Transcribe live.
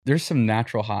there's some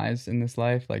natural highs in this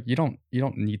life. Like you don't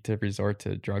need to resort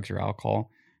to drugs or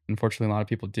alcohol. Unfortunately, a lot of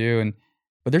people do,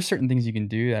 but there's certain things you can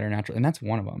do that are natural, and that's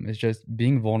one of them. Is just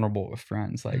being vulnerable with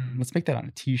friends. Like Mm. let's make that on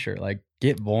a T-shirt. Like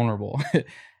get vulnerable.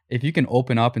 If you can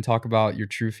open up and talk about your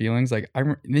true feelings,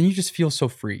 then you just feel so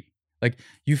free. Like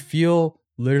you feel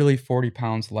literally 40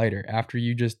 pounds lighter after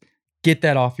you just get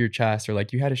that off your chest, or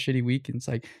like you had a shitty week and it's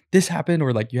like this happened,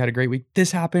 or like you had a great week,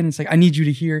 this happened. It's like I need you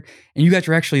to hear, and you guys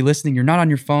are actually listening. You're not on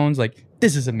your phones. Like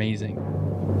this is amazing.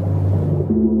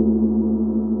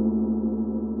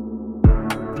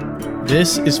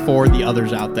 This is for the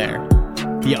others out there,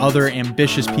 the other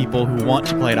ambitious people who want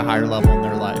to play at a higher level in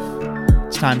their life.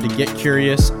 It's time to get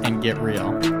curious and get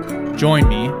real. Join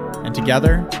me, and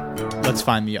together, let's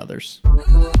find the others.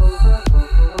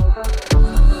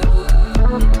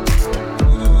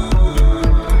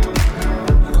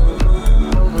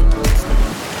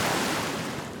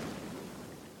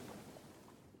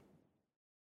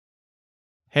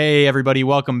 Hey, everybody.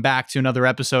 Welcome back to another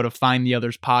episode of Find the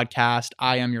Others podcast.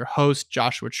 I am your host,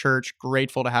 Joshua Church.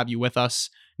 Grateful to have you with us.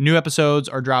 New episodes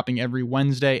are dropping every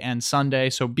Wednesday and Sunday,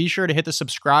 so be sure to hit the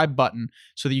subscribe button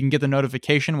so that you can get the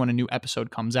notification when a new episode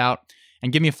comes out.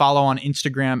 And give me a follow on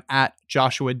Instagram at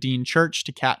Joshua Dean Church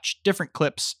to catch different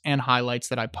clips and highlights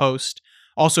that I post.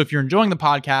 Also, if you're enjoying the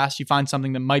podcast, you find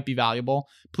something that might be valuable,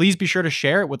 please be sure to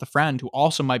share it with a friend who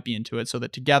also might be into it so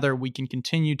that together we can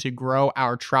continue to grow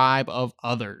our tribe of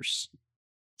others.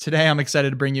 Today, I'm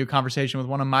excited to bring you a conversation with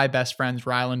one of my best friends,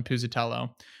 Ryland Puzatello.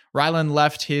 Ryland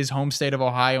left his home state of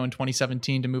Ohio in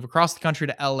 2017 to move across the country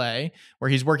to LA, where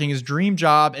he's working his dream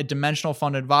job at Dimensional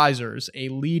Fund Advisors, a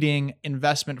leading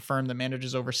investment firm that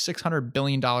manages over $600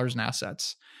 billion in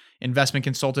assets. Investment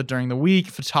consultant during the week,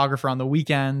 photographer on the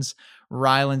weekends,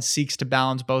 Ryland seeks to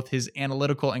balance both his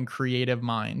analytical and creative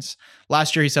minds.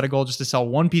 Last year, he set a goal just to sell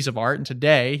one piece of art, and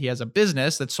today he has a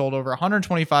business that sold over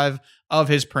 125 of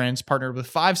his prints, partnered with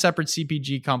 5 separate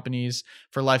CPG companies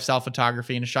for lifestyle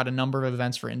photography, and has shot a number of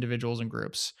events for individuals and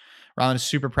groups. Ryland is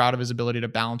super proud of his ability to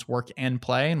balance work and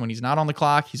play, and when he's not on the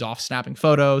clock, he's off snapping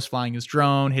photos, flying his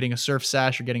drone, hitting a surf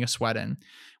sesh, or getting a sweat in.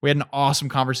 We had an awesome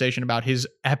conversation about his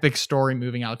epic story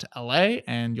moving out to LA,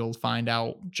 and you'll find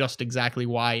out just exactly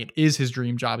why it is his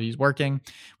dream job he's working.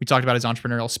 We talked about his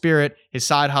entrepreneurial spirit, his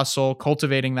side hustle,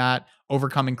 cultivating that,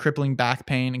 overcoming crippling back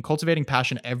pain, and cultivating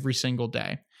passion every single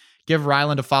day. Give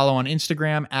Ryland a follow on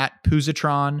Instagram at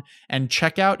Puzatron, and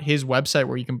check out his website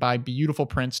where you can buy beautiful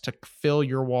prints to fill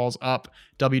your walls up,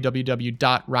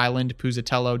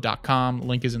 www.rylandpuzatello.com.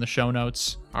 Link is in the show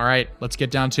notes. All right, let's get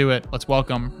down to it. Let's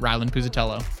welcome Ryland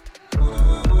Puzatello.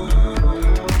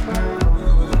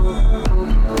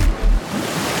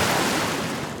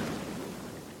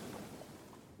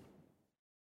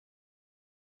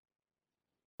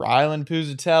 Ryland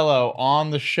Puzatello on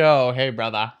the show. Hey,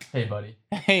 brother. Hey, buddy.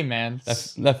 Hey, man.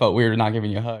 That felt weird not giving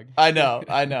you a hug. I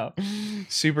know.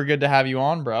 Super good to have you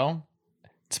on, bro.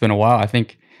 It's been a while. I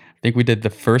think we did the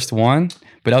first one,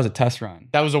 but that was a test run.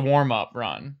 That was a warm-up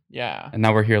run. Yeah. And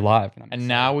now we're here live. And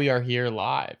now we are here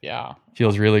live. Yeah.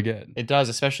 Feels really good. It does,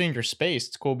 especially in your space.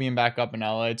 It's cool being back up in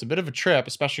LA. It's a bit of a trip,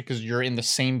 especially because you're in the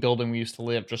same building we used to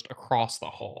live, just across the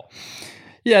hall.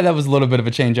 Yeah, that was a little bit of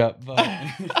a change up, but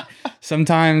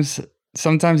sometimes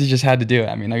you just had to do it.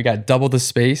 I mean, we got double the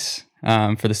space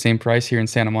for the same price here in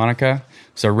Santa Monica.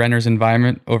 So renter's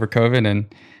environment over COVID,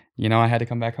 and I had to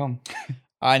come back home.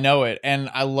 I know it,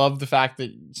 and I love the fact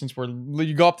that since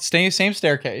you go up the same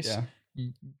staircase. Yeah.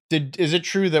 Is it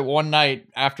true that one night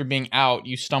after being out,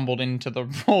 you stumbled into the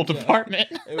old apartment?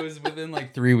 It was within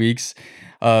like 3 weeks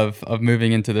of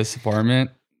moving into this apartment.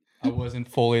 I wasn't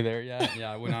fully there yet.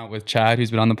 Yeah, I went out with Chad, who's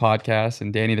been on the podcast,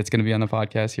 and Danny, that's going to be on the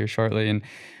podcast here shortly. And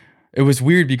it was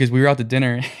weird because we were out to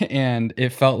dinner, and it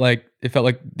felt like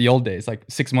the old days, like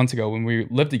 6 months ago when we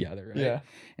lived together. Right? Yeah.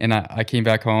 And I came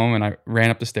back home, and I ran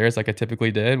up the stairs like I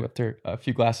typically did, with a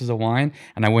few glasses of wine,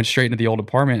 and I went straight into the old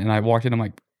apartment. And I walked in, I'm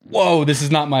like, whoa, this is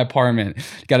not my apartment.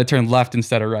 Got to turn left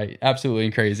instead of right.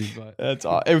 Absolutely crazy. But that's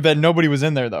awesome. That nobody was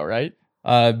in there though, right?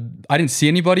 I didn't see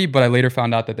anybody, but I later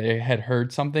found out that they had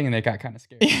heard something and they got kind of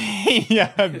scared.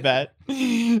 Yeah, I bet.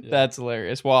 Yeah. That's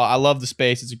hilarious. Well, I love the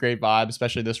space. It's a great vibe,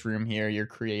 especially this room here, your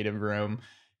creative room.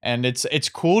 And it's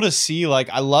cool to see,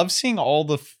 like, I love seeing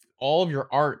all of your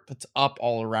art that's up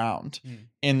all around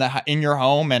in your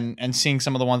home, and seeing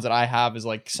some of the ones that I have as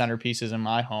like centerpieces in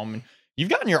my home. And you've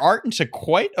gotten your art into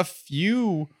quite a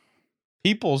few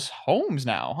people's homes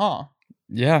now, huh?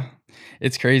 Yeah,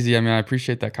 it's crazy. I mean, I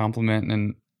appreciate that compliment,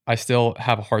 and I still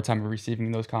have a hard time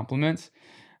receiving those compliments,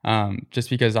 just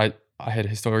because I had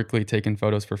historically taken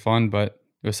photos for fun, but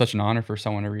it was such an honor for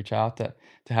someone to reach out to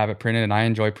have it printed, and I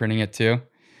enjoy printing it too.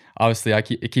 obviously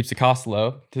it keeps the cost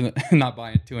low to not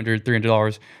buying $200,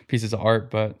 $300 pieces of art,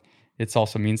 but it's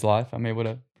also means life. I'm able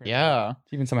to print Yeah.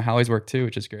 even some of Hallie's work too,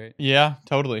 which is great. Yeah,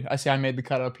 totally. I see I made the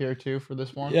cut up here too for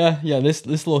this one. Yeah, this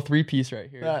little 3-piece right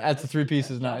here. That's a 3-piece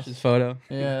is nice. Josh's photo.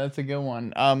 Yeah, that's a good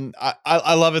one.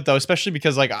 I love it though, especially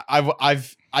because like I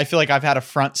feel like I've had a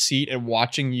front seat at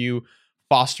watching you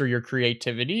foster your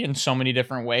creativity in so many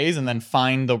different ways, and then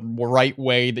find the right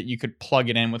way that you could plug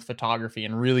it in with photography,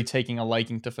 and really taking a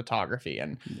liking to photography.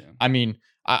 And Yeah. I mean,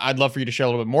 I'd love for you to share a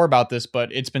little bit more about this,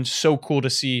 but it's been so cool to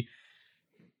see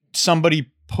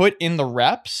somebody put in the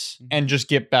reps and just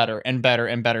get better and better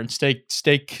and better, and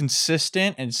stay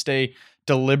consistent and stay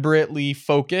deliberately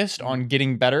focused on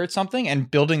getting better at something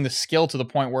and building the skill to the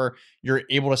point where you're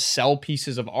able to sell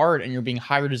pieces of art and you're being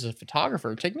hired as a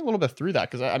photographer. Take me a little bit through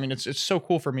that, because I mean, it's so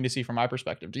cool for me to see from my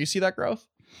perspective. Do you see that growth?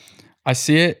 I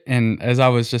see it, and as I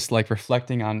was just like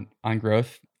reflecting on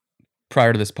growth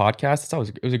prior to this podcast,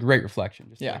 it was a great reflection.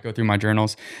 Just to like, go through my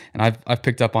journals, and I've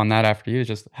picked up on that after you.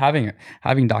 Just having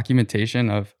documentation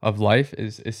of life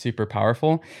is super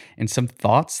powerful, and some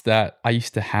thoughts that I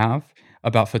used to have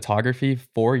about photography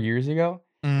 4 years ago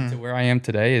to where I am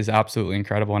today is absolutely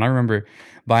incredible. And I remember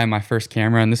buying my first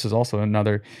camera, and this was also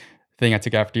another thing I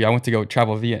took after you. I went to go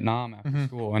travel Vietnam after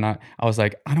school, and I was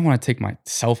like, I don't want to take my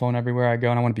cell phone everywhere I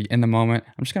go, and I want to be in the moment.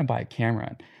 I'm just gonna buy a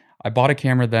camera. I bought a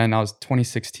camera then. I was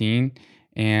 2016,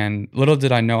 and little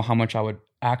did I know how much I would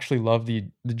actually love the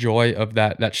joy of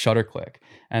that shutter click,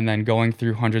 and then going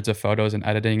through hundreds of photos and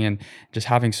editing and just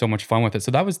having so much fun with it.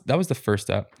 So that was the first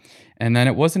step. And then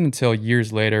it wasn't until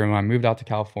years later when I moved out to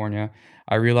California,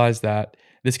 I realized that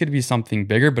this could be something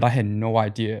bigger, but I had no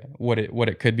idea what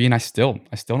it could be, and I still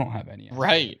don't have any idea.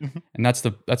 Right. And that's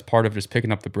part of just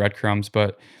picking up the breadcrumbs.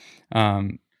 But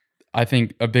I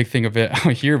think a big thing of it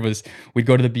out here was we'd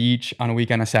go to the beach on a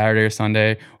weekend, a Saturday or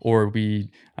Sunday, or we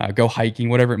go hiking,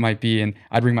 whatever it might be. And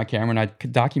I'd bring my camera and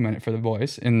I'd document it for the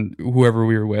boys and whoever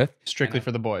we were with. Strictly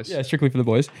for the boys. Yeah, strictly for the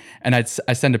boys. And I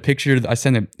send a picture,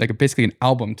 basically an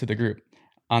album to the group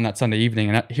on that Sunday evening.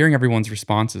 And hearing everyone's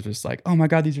responses was like, oh my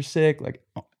God, these are sick. Like,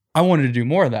 I wanted to do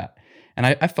more of that. And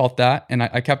I felt that, and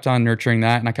I kept on nurturing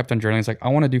that, and I kept on journaling. It's like, I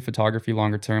want to do photography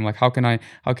longer term. Like, how can I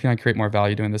create more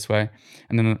value doing this way?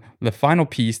 And then the final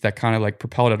piece that kind of like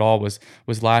propelled it all was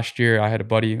last year. I had a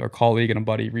buddy or colleague and a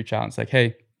buddy reach out and say,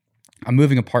 hey, I'm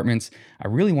moving apartments. I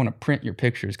really want to print your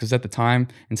pictures, because at the time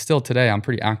and still today, I'm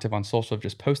pretty active on social of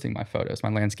just posting my photos, my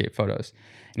landscape photos.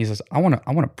 And he says, I want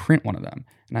to print one of them.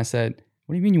 And I said,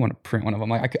 what do you mean you want to print one of them?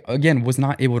 Like, again, was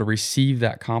not able to receive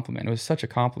that compliment. It was such a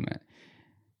compliment.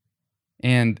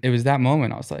 And it was that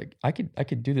moment I was like, I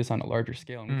could do this on a larger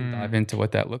scale, and we could dive into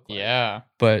what that looked like. Yeah.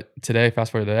 But today,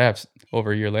 fast forward to that,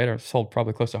 over a year later, I've sold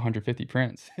probably close to 150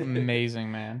 prints.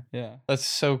 Amazing, man. Yeah. That's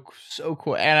so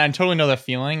cool. And I totally know that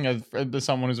feeling of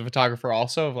someone who's a photographer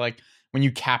also, of like when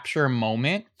you capture a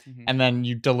moment and then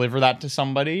you deliver that to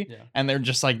somebody and they're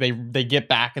just like, they get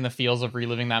back in the feels of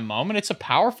reliving that moment. It's a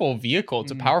powerful vehicle.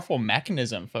 It's a powerful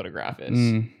mechanism, photograph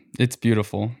is. It's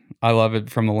beautiful. I love it,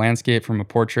 from the landscape, from a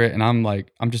portrait. And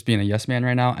I'm just being a yes man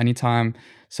right now. Anytime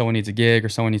someone needs a gig or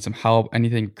someone needs some help,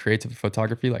 anything creative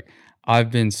photography, like,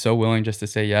 I've been so willing just to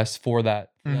say yes for that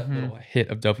little hit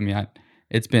of dopamine.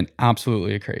 It's been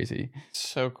absolutely crazy.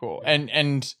 So cool.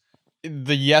 And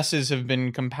the yeses have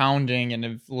been compounding and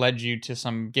have led you to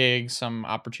some gigs, some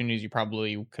opportunities you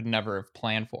probably could never have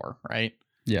planned for, right?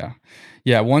 Yeah.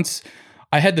 Once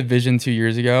I had the vision 2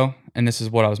 years ago, and this is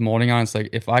what I was molding on. It's like,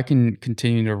 if I can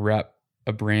continue to rep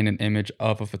a brand and image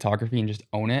of a photography and just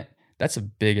own it, that's the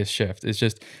biggest shift. It's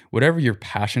just whatever you're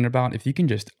passionate about, if you can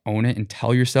just own it and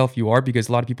tell yourself you are, because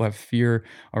a lot of people have fear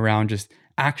around just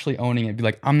actually owning it. Be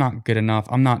like, I'm not good enough.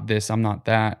 I'm not this. I'm not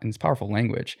that. And it's powerful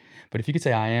language. But if you could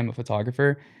say, I am a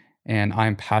photographer and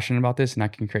I'm passionate about this and I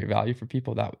can create value for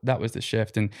people, that was the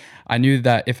shift. And I knew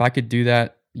that if I could do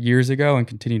that years ago and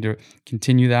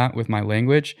continue that with my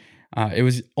language, it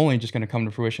was only just going to come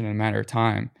to fruition in a matter of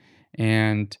time.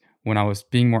 And when I was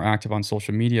being more active on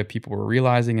social media, people were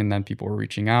realizing, and then people were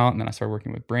reaching out, and then I started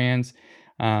working with brands.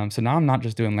 So now I'm not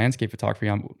just doing landscape photography.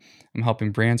 I'm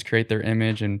helping brands create their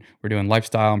image, and we're doing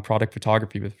lifestyle and product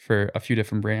photography for a few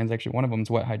different brands. Actually, one of them is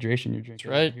Wet Hydration. You're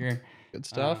drinking right here. Good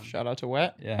stuff. Shout out to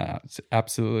Wet. Yeah,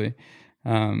 absolutely.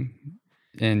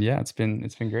 And yeah, it's been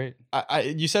great.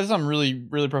 You said something really,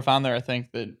 really profound there. I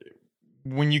think that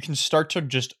when you can start to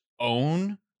just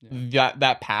own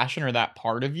that passion or that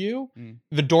part of you,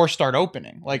 the doors start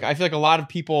opening. Like, I feel like a lot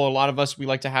of us, we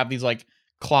like to have these like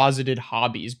closeted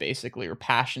hobbies basically, or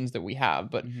passions that we have,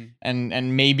 but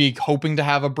and maybe hoping to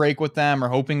have a break with them, or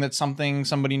hoping that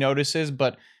somebody notices.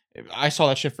 But I saw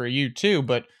that shit for you too.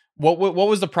 But what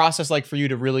was the process like for you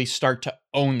to really start to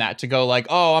own that, to go like,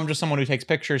 oh, I'm just someone who takes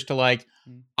pictures, to like,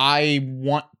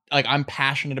 I'm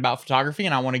passionate about photography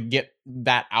and I want to get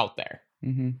that out there?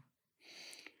 Mm-hmm.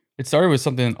 It started with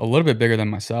something a little bit bigger than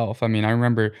myself. I mean, I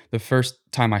remember the first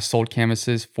time I sold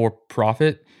canvases for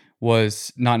profit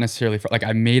was not necessarily for, like,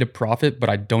 I made a profit, but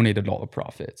I donated all the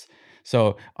profits.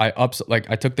 So I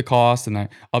took the cost and I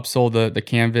upsold the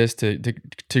canvas to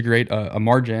create a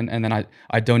margin, and then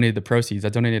I donated the proceeds. I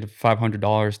donated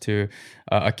 $500 to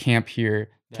a camp here.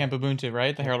 Camp Ubuntu,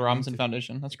 right? The Harold Robinson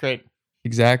Foundation. That's great.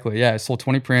 Exactly. Yeah, I sold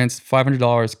 20 prints,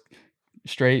 $500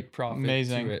 straight profit.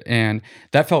 Amazing. To it, and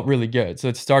that felt really good. So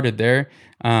it started there,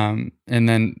 and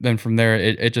then from there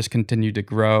it just continued to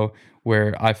grow,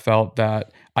 where I felt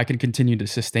that I could continue to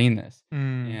sustain this.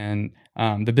 And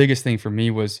the biggest thing for me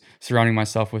was surrounding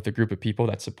myself with a group of people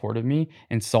that supported me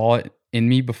and saw it in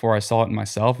me before I saw it in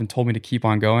myself, and told me to keep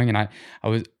on going. And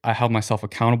I held myself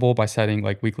accountable by setting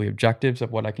like weekly objectives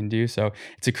of what I can do. So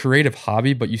it's a creative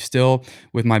hobby, but you still,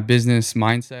 with my business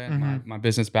mindset, my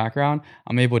business background,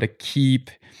 I'm able to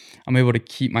keep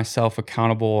myself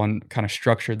accountable and kind of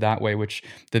structured that way, which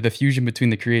the fusion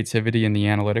between the creativity and the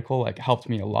analytical like helped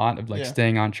me a lot of like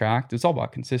staying on track. It's all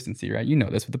about consistency, right? You know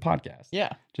this with the podcast.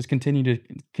 Yeah. Just continue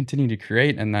to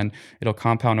create, and then it'll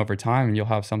compound over time and you'll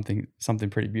have something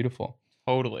pretty beautiful.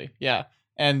 Totally. Yeah.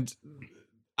 And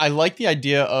I like the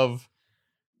idea of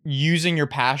using your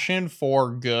passion for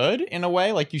good in a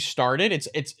way. Like you started,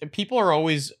 it's people are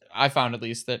always, I found at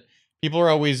least, that people are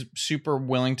always super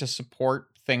willing to support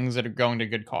things that are going to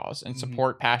good cause and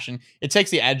support passion. It takes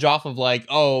the edge off of like,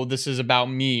 oh, this is about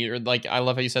me, or like, I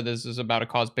love how you said this is about a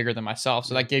cause bigger than myself.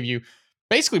 So that gave you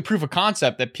basically proof of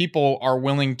concept that people are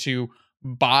willing to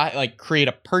buy, like create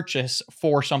a purchase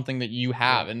for something that you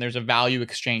have, and there's a value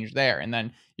exchange there. And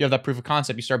then you have that proof of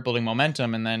concept, you start building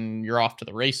momentum, and then you're off to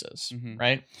the races,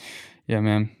 right? Yeah,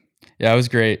 man. Yeah, it was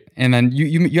great. And then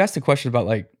you asked a question about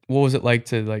like, what was it like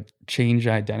to like change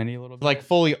identity a little bit? Like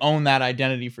fully own that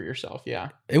identity for yourself. Yeah.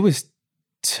 It was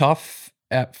tough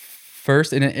at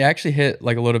first, and it actually hit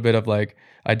like a little bit of like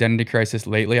identity crisis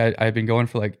lately. I've been going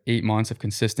for like 8 months of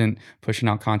consistent pushing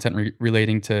out content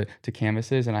relating to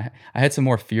canvases, and I had some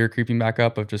more fear creeping back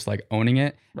up of just like owning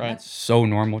it. Right. It's so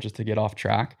normal just to get off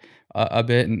track a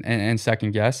bit and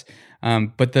second guess.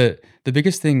 But the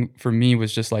biggest thing for me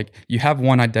was just like, you have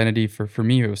one identity. For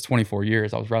me, it was 24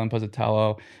 years. I was Ryland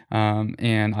Pozzatello,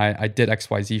 and I did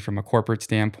XYZ from a corporate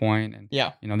standpoint. And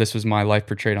you know, this was my life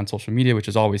portrayed on social media, which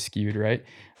is always skewed, right?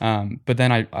 But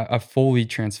then I fully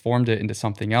transformed it into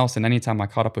something else. And anytime I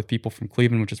caught up with people from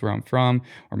Cleveland, which is where I'm from,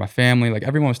 or my family, like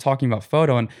everyone was talking about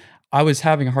photo, and I was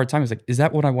having a hard time. I was like, is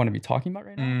that what I want to be talking about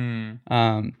right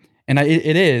now? And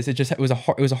it is. It was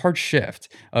a hard shift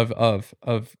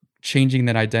of changing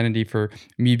that identity. For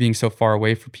me being so far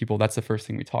away from people, that's the first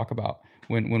thing we talk about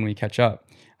when we catch up.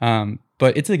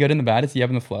 But it's the good and the bad. It's the ebb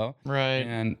and the flow. Right.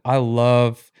 And I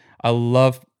love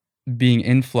being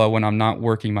in flow when I'm not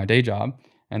working my day job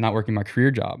and not working my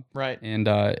career job. Right. And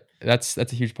that's a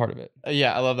huge part of it.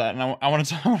 Yeah, I love that. And I want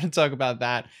to talk about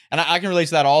that. And I can relate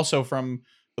to that also from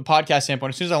the podcast standpoint.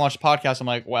 As soon as I launched the podcast, I'm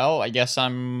like, well, I guess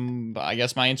my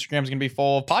Instagram is gonna be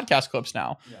full of podcast clips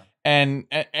now. Yeah. And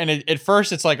at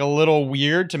first it's like a little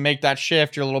weird to make that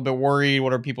shift. You're a little bit worried.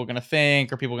 What are people gonna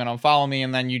think? Are people gonna unfollow me?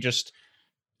 And then you just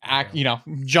act,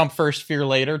 jump first, fear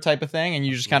later type of thing. And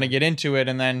you just kind of get into it,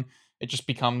 and then it just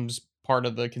becomes part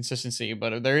of the consistency.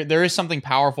 But there is something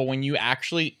powerful when you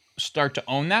actually start to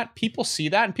own that. People see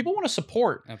that and people want to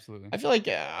support. Absolutely. I feel like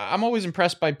I'm always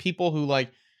impressed by people who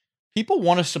people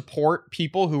want to support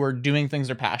people who are doing things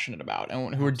they're passionate about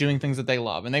and who are doing things that they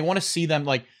love, and they want to see them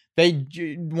they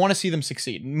want to see them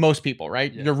succeed. Most people,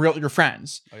 right? Yeah. Your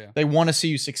friends. Oh, yeah. They want to see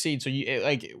you succeed. So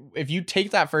if you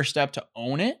take that first step to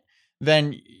own it,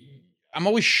 then I'm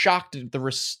always shocked at the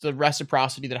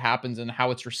reciprocity that happens and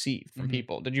how it's received from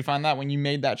people. Did you find that when you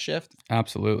made that shift?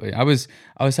 Absolutely. I was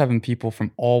having people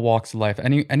from all walks of life.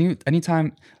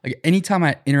 Anytime I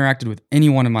interacted with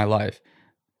anyone in my life,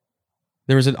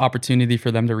 there was an opportunity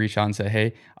for them to reach out and say,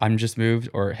 hey, I'm just moved,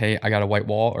 or hey, I got a white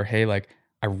wall, or hey, like,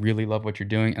 I really love what you're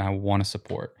doing and I want to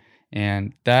support.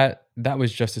 And that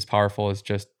was just as powerful as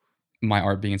just my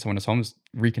art being in someone's home,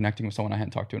 reconnecting with someone I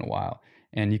hadn't talked to in a while.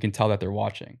 And you can tell that they're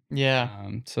watching. Yeah.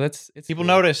 So it's people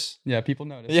notice. Yeah, people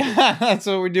notice. Yeah, that's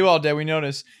what we do all day. We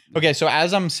notice. Okay, so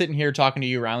as I'm sitting here talking to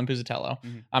you, Ryland Pozzatello,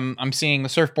 I'm seeing the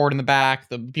surfboard in the back,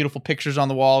 the beautiful pictures on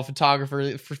the wall,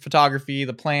 photography,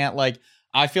 the plant. Like,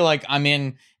 I feel like I'm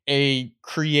in a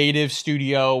creative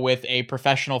studio with a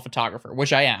professional photographer,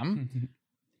 which I am.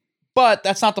 But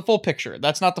that's not the full picture.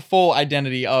 That's not the full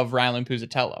identity of Ryland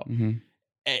Pozzatello.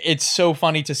 it's so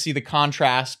funny to see the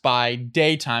contrast by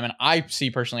daytime, and I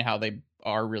see personally how they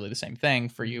are really the same thing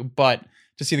for you, but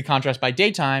to see the contrast by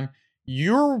daytime,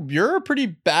 you're a pretty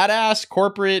badass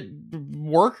corporate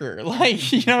worker.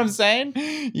 Like, you know what I'm saying?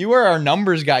 You are a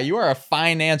numbers guy. You are a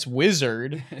finance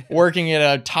wizard working at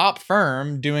a top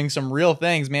firm, doing some real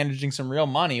things, managing some real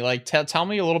money. Like, tell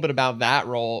me a little bit about that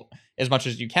role as much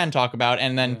as you can talk about,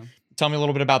 and then Yeah. tell me a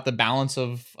little bit about the balance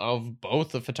of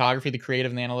both the photography, the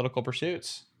creative, and the analytical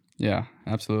pursuits. Yeah,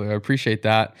 absolutely. I appreciate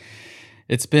that.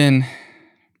 It's been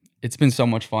so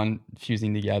much fun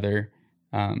fusing together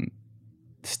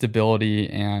stability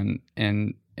and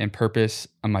purpose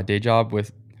on my day job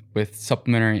with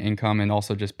supplementary income and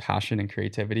also just passion and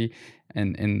creativity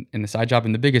and in the side job.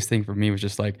 And the biggest thing for me was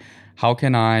just like, how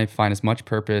can I find as much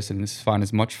purpose and find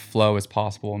as much flow as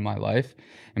possible in my life?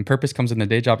 And purpose comes in the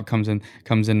day job. It comes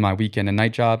in my weekend and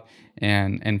night job,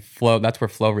 and flow. That's where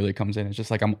flow really comes in. It's just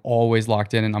like I'm always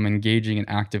locked in and I'm engaging in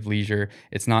active leisure.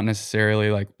 It's not necessarily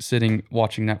like sitting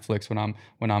watching Netflix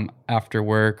when I'm after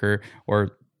work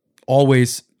or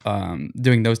always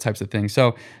doing those types of things.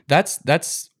 So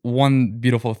that's one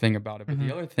beautiful thing about it. But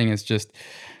the other thing is just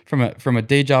from a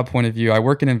day job point of view, I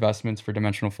work in investments for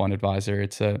Dimensional Fund Advisor.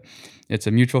 It's a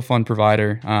mutual fund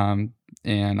provider.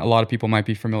 And a lot of people might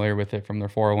be familiar with it from their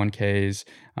 401ks.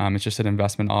 It's just an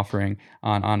investment offering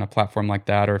on a platform like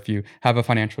that. Or if you have a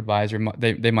financial advisor,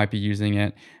 they might be using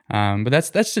it. But that's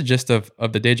the gist of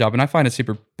the day job. And I find it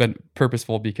super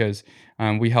purposeful because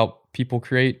we help people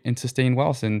create and sustain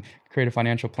wealth and create a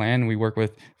financial plan. We work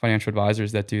with financial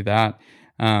advisors that do that.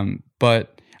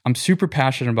 But I'm super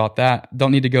passionate about that.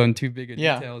 Don't need to go into too big of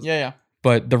details. Yeah.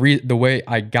 But the way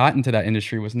I got into that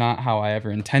industry was not how I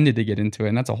ever intended to get into it,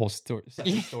 and that's a whole story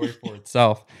for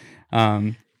itself.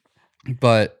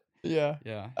 But yeah,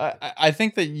 yeah, I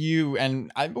think that you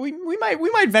and we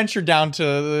might venture down to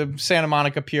the Santa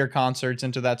Monica Pier concerts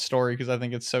into that story because I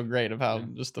think it's so great of how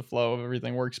just the flow of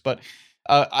everything works. But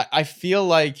I feel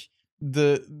like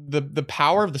the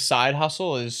power of the side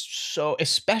hustle is so,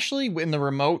 especially in the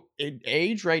remote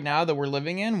age right now that we're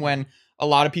living in, when a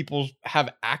lot of people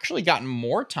have actually gotten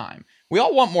more time. We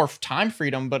all want more time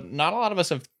freedom, but not a lot of us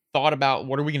have thought about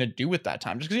what are we going to do with that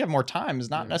time. Just because you have more time is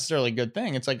not necessarily a good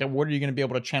thing. It's like, what are you going to be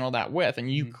able to channel that with?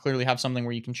 And you clearly have something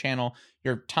where you can channel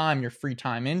your time, your free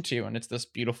time into, and it's this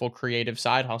beautiful creative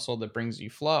side hustle that brings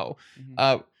you flow.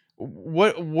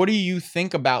 What do you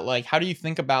think about, like, how do you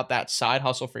think about that side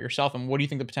hustle for yourself? And what do you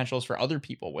think the potential is for other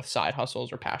people with side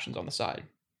hustles or passions on the side?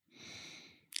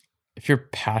 If you're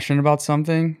passionate about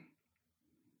something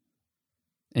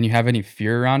and you have any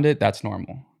fear around it, that's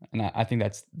normal. And I think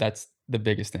that's the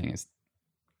biggest thing is,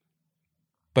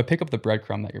 but pick up the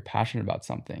breadcrumb that you're passionate about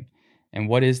something. And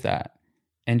what is that?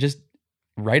 And just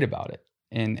write about it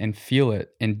and feel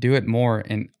it and do it more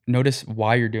and notice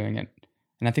why you're doing it.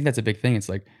 And I think that's a big thing. It's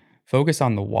like, focus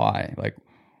on the why. Like,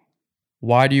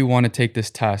 why do you want to take this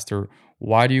test? Or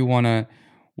why do you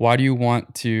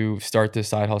want to start this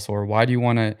side hustle? Or why do you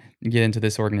want to get into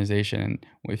this organization? And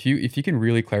if you can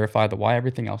really clarify the why,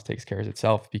 everything else takes care of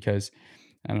itself. Because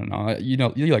I don't know, you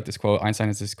like this quote. Einstein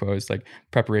has this quote. It's like,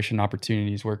 preparation and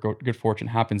opportunities where good fortune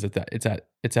happens.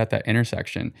 It's at that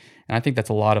intersection. And I think that's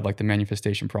a lot of like the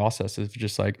manifestation process is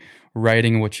just like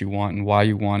writing what you want and why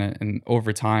you want it. And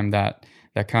over time that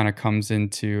kind of comes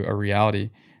into a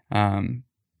reality.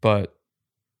 But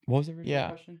what was the original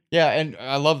question? Yeah, and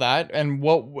I love that. And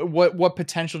what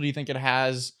potential do you think it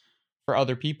has for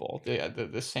other people?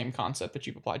 The same concept that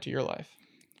you've applied to your life.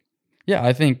 Yeah,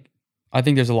 I think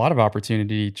there's a lot of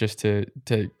opportunity just to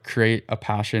create a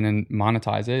passion and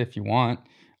monetize it if you want,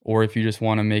 or if you just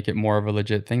want to make it more of a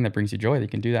legit thing that brings you joy, you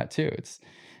can do that too.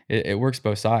 It works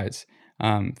both sides.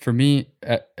 For me,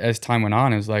 as time went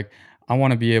on, it was like, I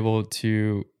want to be able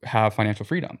to have financial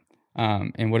freedom.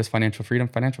 And what is financial freedom?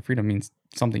 Financial freedom means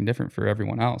something different for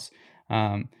everyone else.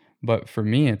 But for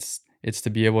me, it's to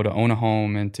be able to own a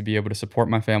home and to be able to support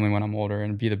my family when I'm older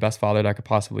and be the best father that I could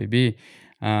possibly be.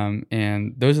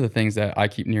 And those are the things that I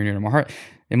keep near to my heart.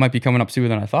 It might be coming up sooner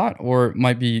than I thought, or it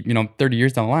might be, 30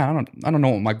 years down the line. I don't know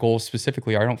what my goals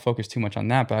specifically are. I don't focus too much on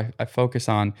that, but I focus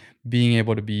on being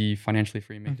able to be financially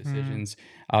free, make decisions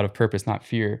out of purpose, not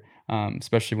fear.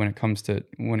 Especially when it comes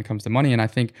to money. And I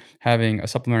think having a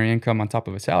supplementary income on top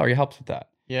of a salary helps with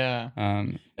that. Yeah.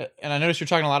 And I noticed you're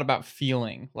talking a lot about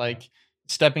feeling, like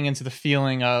stepping into the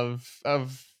feeling of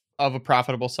a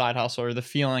profitable side hustle, or the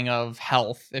feeling of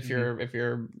health if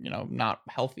you're not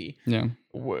healthy. Yeah.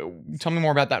 Tell me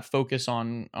more about that focus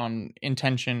on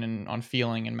intention and on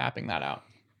feeling and mapping that out.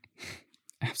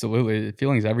 Absolutely.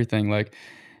 Feeling is everything. Like,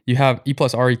 you have E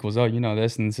plus R equals O,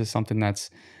 this, and this is something that's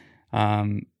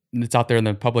it's out there in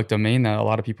the public domain that a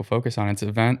lot of people focus on. It's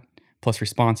event plus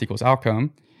response equals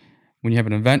outcome. When you have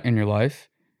an event in your life,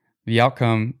 the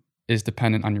outcome is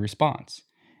dependent on your response.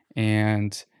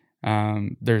 And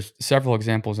there's several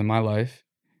examples in my life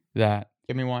that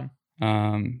Give me one.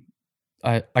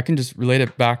 I can just relate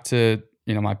it back to,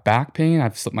 my back pain.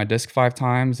 I've slipped my disc 5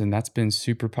 times, and that's been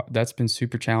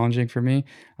super challenging for me.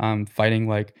 Fighting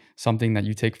like something that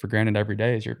you take for granted every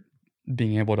day is you're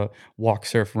being able to walk,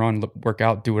 surf, run, work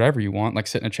out, do whatever you want, like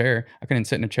sit in a chair. I couldn't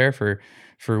sit in a chair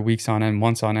for weeks on end,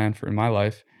 months on end in my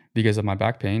life because of my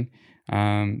back pain.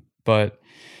 But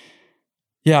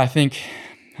yeah, I think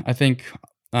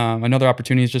another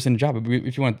opportunity is just in a job.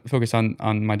 If you want to focus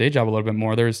on my day job a little bit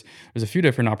more, there's a few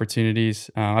different opportunities.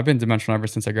 I've been dimensional ever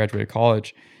since I graduated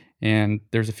college, and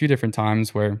there's a few different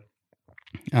times where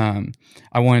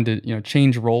I wanted to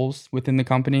change roles within the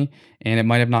company, and it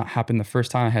might have not happened the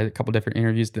first time. I had a couple different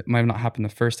interviews that might have not happened the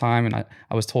first time, and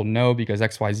I was told no because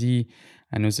XYZ,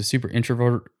 and it was a super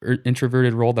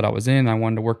introverted role that I was in. I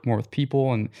wanted to work more with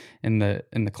people and in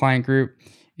the client group.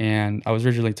 And I was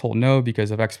originally told no because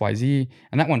of XYZ,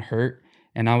 and that one hurt.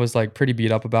 And I was like pretty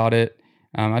beat up about it.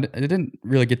 I didn't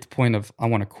really get to the point of I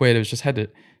want to quit. It was just had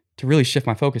to really shift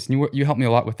my focus. And you helped me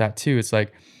a lot with that too. It's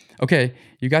like, okay,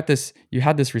 you had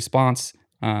this response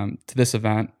to this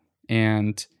event,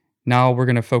 and now we're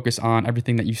going to focus on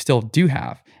everything that you still do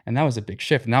have. And that was a big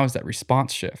shift. And that was that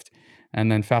response shift.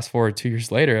 And then fast forward 2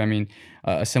 years later, I mean,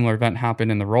 a similar event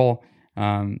happened in the role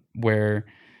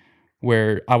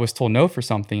where I was told no for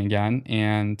something again,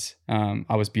 and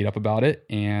I was beat up about it,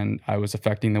 and I was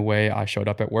affecting the way I showed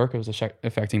up at work. It was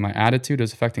affecting my attitude. It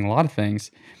was affecting a lot of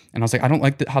things, and I was like, I don't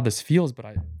like how this feels, but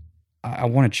I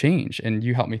want to change. And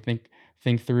you helped me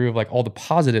think through of like all the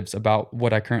positives about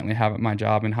what I currently have at my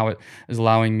job and how it is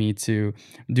allowing me to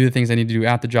do the things I need to do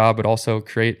at the job, but also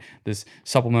create this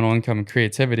supplemental income and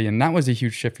creativity. And that was a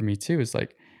huge shift for me too. It's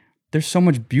like, there's so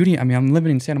much beauty. I mean, I'm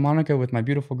living in Santa Monica with my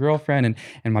beautiful girlfriend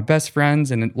and my best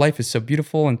friends, and life is so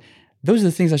beautiful. And those are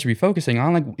the things I should be focusing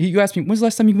on. Like, you asked me, when's the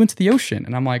last time you went to the ocean?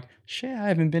 And I'm like, shit, I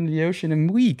haven't been to the ocean in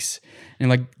weeks. And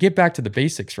like, get back to the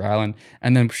basics, Rylan.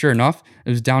 And then sure enough, it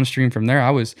was downstream from there.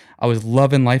 I was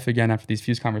loving life again after these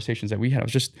few conversations that we had. It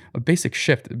was just a basic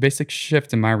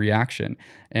shift in my reaction.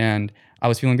 And I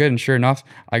was feeling good, and sure enough,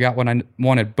 I got what I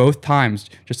wanted both times,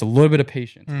 just a little bit of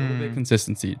patience, a little bit of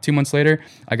consistency. 2 months later,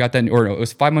 I got that, or no, it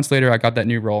was 5 months later, I got that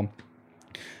new role.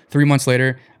 3 months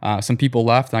later, some people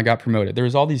left and I got promoted. There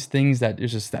was all these things that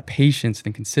there's just that patience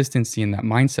and consistency and that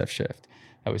mindset shift.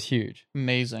 That was huge.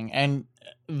 Amazing. And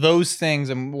those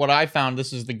things, and what I found,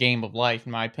 this is the game of life,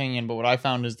 in my opinion, but what I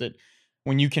found is that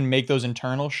when you can make those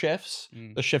internal shifts,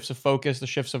 the shifts of focus, the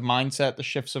shifts of mindset, the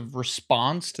shifts of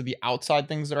response to the outside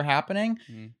things that are happening,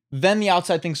 then the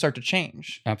outside things start to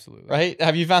change. Absolutely. Right?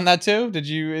 Have you found that too?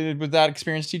 Would that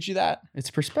experience teach you that?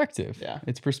 It's perspective. Yeah.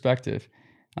 It's perspective.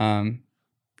 You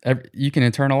can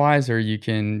internalize, or you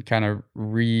can kind of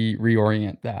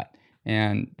reorient that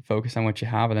and focus on what you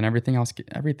have, and then everything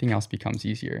else becomes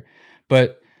easier.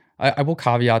 But I will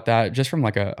caveat that just from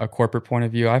like a corporate point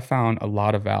of view, I found a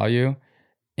lot of value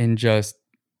in just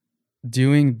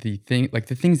doing the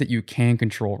things that you can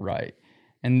control right.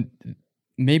 And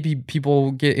maybe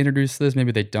people get introduced to this,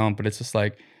 maybe they don't, but it's just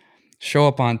like, show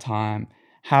up on time,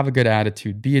 have a good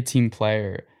attitude, be a team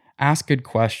player, ask good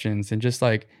questions, and just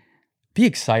like be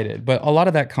excited. But a lot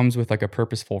of that comes with like a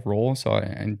purposeful role. So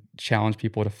I challenge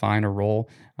people to find a role,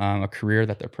 a career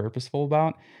that they're purposeful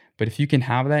about. But if you can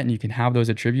have that and you can have those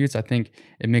attributes, I think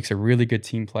it makes a really good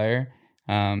team player,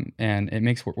 and it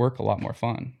makes work a lot more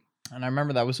fun. And I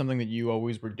remember that was something that you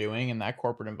always were doing in that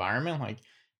corporate environment. Like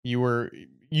you were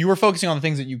focusing on the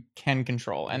things that you can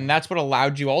control. And that's what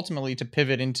allowed you ultimately to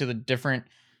pivot into the different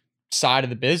side of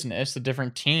the business, the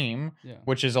different team,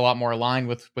 which is a lot more aligned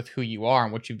with who you are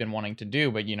and what you've been wanting to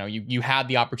do. But you had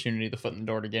the opportunity, the foot in the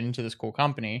door to get into this cool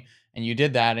company, and you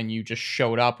did that, and you just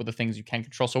showed up with the things you can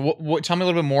control. So what tell me a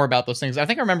little bit more about those things. I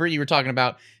think I remember you were talking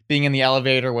about being in the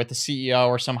elevator with the CEO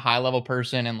or some high level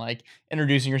person and like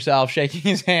introducing yourself, shaking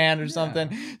his hand or something.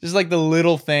 Just like the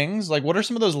little things. Like, what are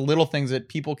some of those little things that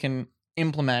people can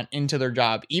implement into their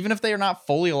job, even if they are not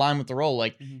fully aligned with the role?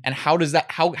 Like, and how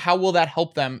will that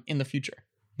help them in the future?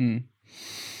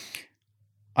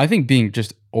 I think being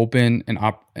just open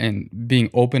and being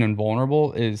open and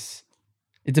vulnerable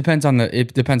it depends on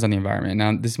the environment.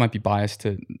 Now, this might be biased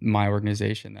to my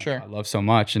organization that I love so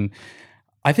much, and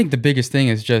I think the biggest thing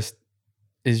is just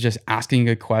asking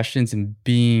good questions and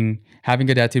having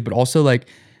good attitude, but also like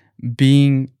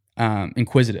being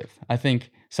inquisitive. I think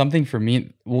something for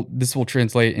me, well, this will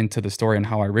translate into the story and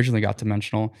how I originally got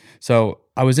dimensional. So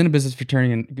I was in a business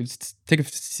fraternity, and let's take a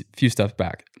few steps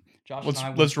back.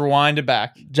 Let's rewind it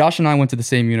back. Josh and I went to the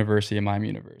same university at Miami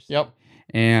University. Yep.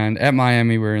 And at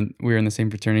Miami, we were in the same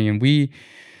fraternity, and we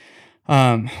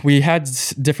had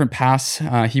different paths.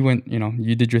 He went,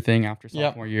 you did your thing after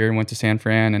sophomore year and went to San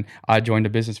Fran, and I joined a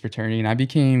business fraternity, and I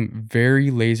became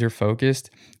very laser focused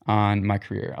on my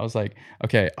career. I was like,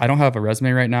 okay, I don't have a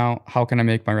resume right now. How can I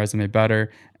make my resume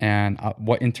better? And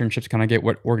what internships can I get?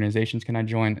 What organizations can I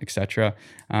join, etc.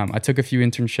 I took a few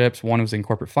internships. One was in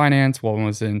corporate finance. One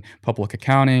was in public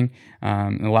accounting.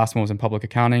 And the last one was in public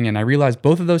accounting. And I realized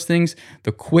both of those things,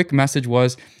 the quick message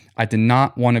was, I did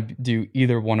not want to do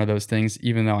either one of those things,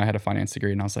 even though I had a finance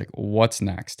degree. And I was like, what's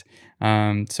next?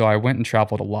 So I went and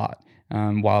traveled a lot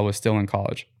while I was still in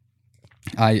college.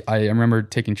 I remember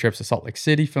taking trips to Salt Lake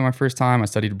City for my first time. I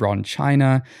studied abroad in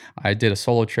China. I did a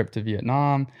solo trip to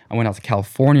Vietnam. I went out to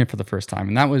California for the first time.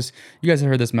 And that was, you guys have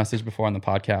heard this message before on the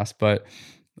podcast, but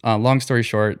long story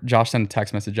short, Josh sent a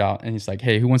text message out and he's like,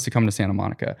 hey, who wants to come to Santa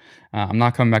Monica? I'm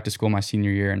not coming back to school my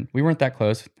senior year. And we weren't that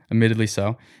close, admittedly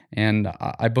so. And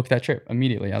I booked that trip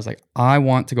immediately. I was like, I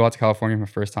want to go out to California for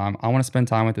the first time. I want to spend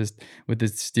time with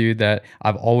this dude that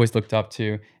I've always looked up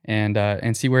to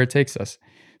and see where it takes us.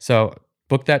 So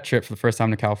booked that trip for the first time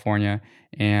to California.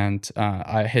 And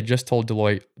I had just told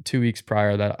Deloitte 2 weeks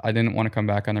prior that I didn't want to come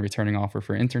back on the returning offer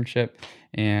for internship.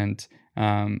 And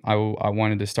I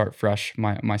wanted to start fresh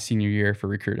my senior year for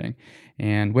recruiting.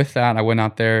 And with that, I went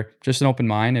out there, just an open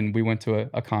mind, and we went to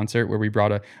a concert where we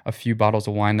brought a few bottles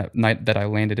of wine that night that I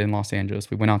landed in Los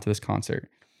Angeles. We went out to this concert.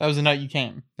 That was the night you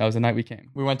came. That was the night we came.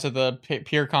 We went to the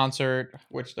Pier concert,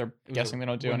 which they're guessing they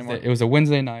don't do anymore. It was a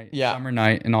Wednesday night, summer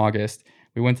night in August.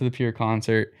 We went to the Pier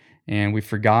concert, and we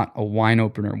forgot a wine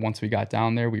opener. Once we got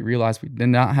down there, we realized we did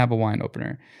not have a wine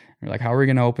opener. We're like, how are we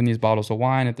going to open these bottles of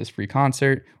wine at this free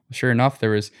concert? Well, sure enough, there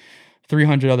was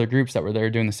 300 other groups that were there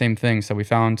doing the same thing. So we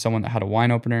found someone that had a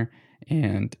wine opener,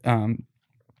 and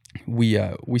we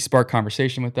sparked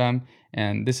conversation with them.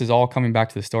 And this is all coming back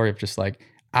to the story of just like,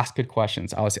 ask good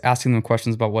questions. I was asking them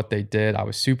questions about what they did. I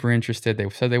was super interested. They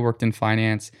said they worked in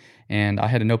finance, and I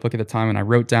had a notebook at the time, and I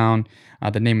wrote down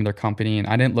the name of their company, and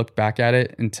I didn't look back at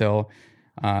it until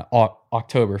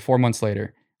October, 4 months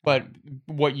later. But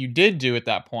what you did do at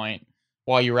that point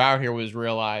while you were out here was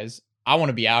realize, I want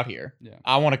to be out here. Yeah.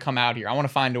 I want to come out here. I want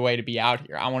to find a way to be out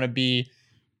here. I want to be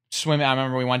swimming. I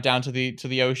remember we went down to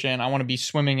the ocean. I want to be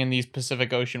swimming in these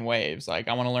Pacific Ocean waves. Like,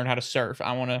 I want to learn how to surf.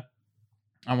 I want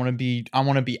to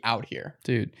be out here.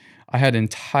 Dude, I had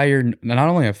not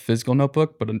only a physical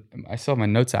notebook, but I still have my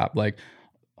notes app, like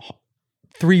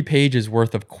 3 pages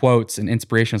worth of quotes and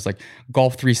inspirations, like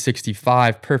Golf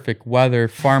 365, perfect weather,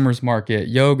 farmer's market,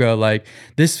 yoga. Like,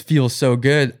 this feels so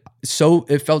good. So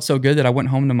it felt so good that I went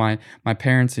home to my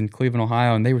parents in Cleveland,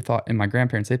 Ohio, and and my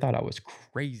grandparents, they thought I was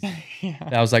crazy. Yeah.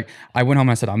 I was like, I went home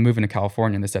and I said, I'm moving to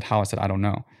California. And they said, how? I said, I don't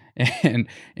know.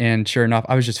 And sure enough,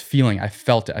 I was just I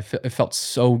felt it. It felt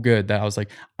so good that I was like,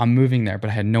 I'm moving there,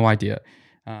 but I had no idea.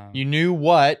 You knew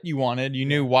what you wanted. You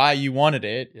knew why you wanted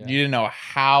it. Yeah. You didn't know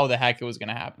how the heck it was going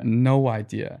to happen. No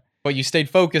idea. But you stayed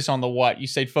focused on the what. You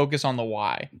stayed focused on the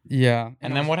why. Yeah.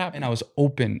 And then what happened? And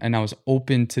I was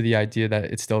open to the idea that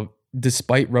it's still,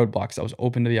 despite roadblocks, I was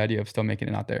open to the idea of still making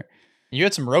it out there. You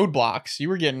had some roadblocks. You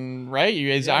were getting, right?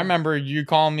 Yeah. I remember you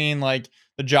calling me and like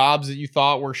the jobs that you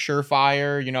thought were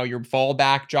surefire, your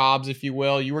fallback jobs, if you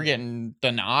will. You were getting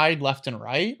denied left and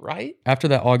right? After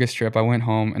that August trip, I went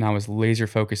home and I was laser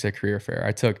focused at career fair.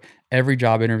 I took every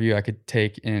job interview I could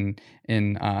take in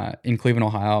Cleveland,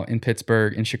 Ohio, in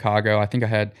Pittsburgh, in Chicago. I think I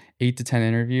had 8 to 10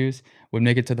 interviews, would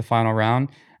make it to the final round.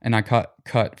 And I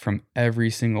cut from every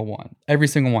single one.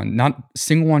 Not a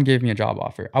single one gave me a job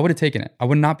offer. I would have taken it. I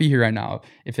would not be here right now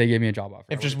if they gave me a job offer.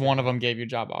 If just one of them gave you a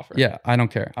job offer. Yeah, I don't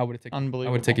care. I would have taken. Unbelievable.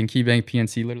 I would have taken KeyBank,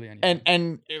 PNC, literally anything.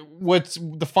 And what's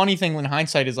the funny thing in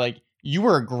hindsight is like, you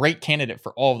were a great candidate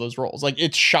for all of those roles. Like,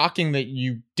 it's shocking that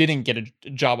you didn't get a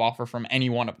job offer from any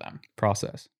one of them.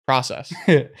 Process. That's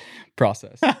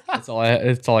all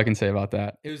I can say about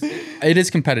that. It is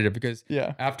competitive because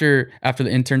after the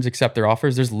interns accept their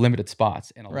offers, there's limited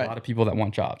spots and a lot of people that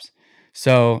want jobs.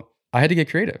 So I had to get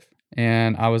creative,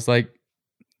 and I was like,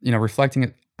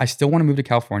 reflecting. I still want to move to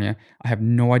California. I have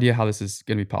no idea how this is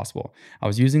going to be possible. I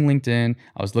was using LinkedIn.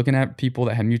 I was looking at people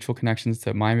that had mutual connections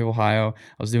to Miami, Ohio.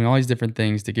 I was doing all these different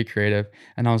things to get creative.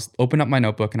 And I was opening up my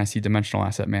notebook and I see Dimensional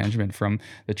Asset Management from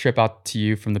the trip out to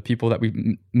you, from the people that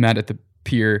we met at the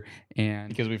pier. And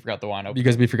because we forgot the wine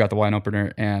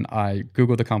opener. And I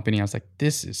Googled the company. I was like,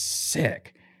 this is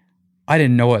sick. I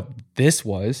didn't know what this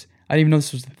was. I didn't even know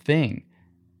this was the thing.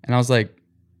 And I was like,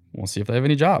 we'll see if they have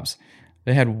any jobs.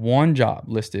 They had one job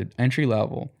listed, entry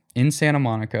level, in Santa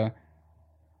Monica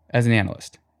as an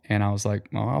analyst. And I was like,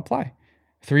 well, I'll apply.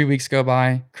 3 weeks go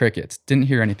by, crickets. Didn't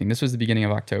hear anything. This was the beginning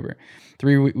of October.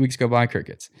 3 weeks go by,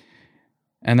 crickets.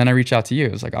 And then I reached out to you.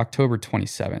 It was like October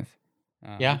 27th.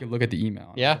 Yeah. You could look at the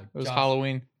email. Yeah, Like, it was Josh,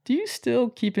 Halloween. do you still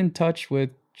keep in touch with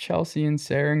Chelsea and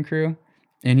Sarah and crew?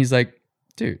 And he's like,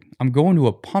 dude, I'm going to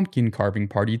a pumpkin carving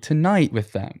party tonight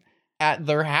with them. At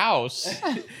their house.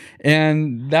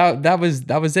 And that was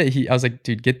it. I was like,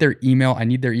 dude, get their email. I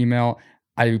need their email.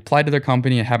 I applied to their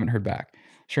company and haven't heard back.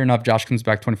 Sure enough, Josh comes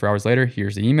back 24 hours later.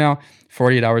 Here's the email.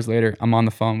 48 hours later, I'm on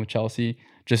the phone with Chelsea,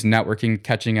 just networking,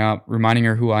 catching up, reminding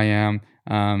her who I am,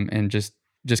 and just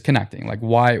connecting. Like,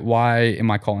 why am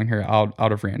I calling her out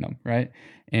of random, right?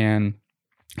 And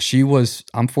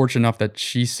I'm fortunate enough that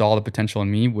she saw the potential in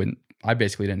me when I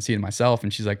basically didn't see it in myself.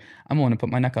 And she's like, I'm willing to put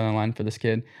my neck on the line for this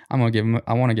kid. I want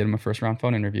to get him a first round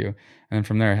phone interview. And then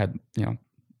from there I had,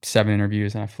 7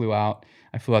 interviews, and I flew out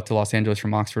to Los Angeles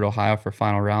from Oxford, Ohio for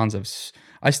final rounds.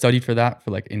 I studied for that for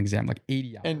like an exam, like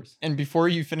 80 hours. And before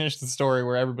you finish the story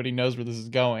where everybody knows where this is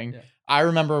going, I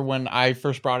remember when I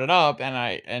first brought it up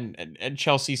and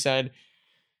Chelsea said,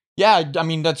 yeah, I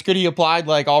mean, that's good he applied.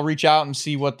 Like, I'll reach out and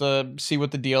see what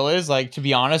the deal is. Like, to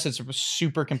be honest, it's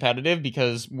super competitive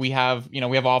because we have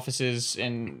offices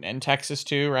in Texas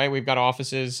too, right? We've got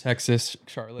offices Texas,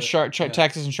 Charlotte.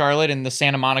 Texas and Charlotte, and the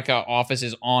Santa Monica office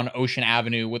is on Ocean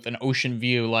Avenue with an ocean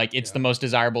view. Like, it's the most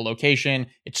desirable location.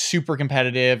 It's super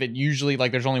competitive. It usually,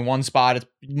 like, there's only one spot. It's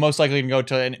most likely going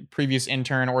to go to a previous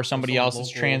intern or somebody else's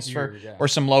transfer here, or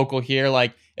some local here.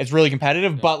 Like, it's really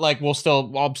competitive, but like I'll still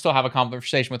have a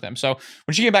conversation with them. So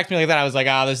when she came back to me like that, I was like,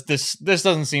 this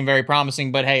doesn't seem very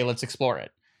promising, but hey, let's explore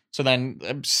it. So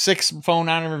then 6 phone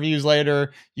interviews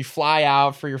later, you fly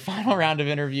out for your final round of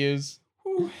interviews.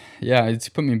 Yeah, it's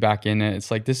put me back in it. It's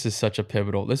like, this is such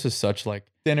like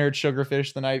dinner at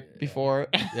Sugarfish the night before.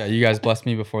 Yeah, you guys blessed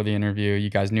me before the interview. You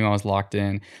guys knew I was locked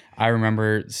in. I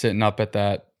remember sitting up at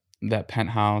that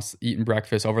penthouse, eating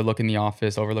breakfast, overlooking the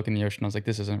office, overlooking the ocean. I was like,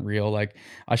 this isn't real. Like,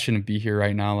 I shouldn't be here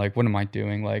right now. Like, what am I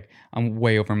doing? Like, I'm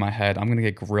way over my head. I'm going to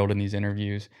get grilled in these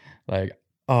interviews. Like,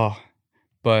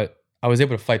 but I was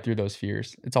able to fight through those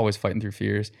fears. It's always fighting through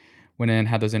fears. Went in,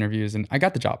 had those interviews, and I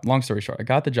got the job. Long story short, I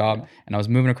got the job, and I was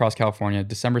moving across California.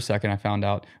 December 2nd, I found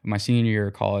out my senior year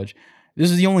of college. This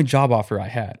is the only job offer I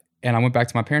had. And I went back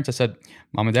to my parents. I said,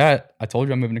 Mom and Dad, I told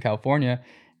you I'm moving to California.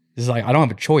 This is like, I don't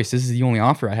have a choice. This is the only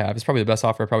offer I have. It's probably the best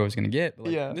offer I probably was going to get. But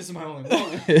like, this is my only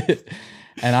one.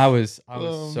 And I was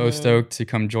stoked to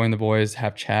come join the boys,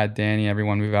 have Chad, Danny,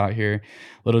 everyone move out here.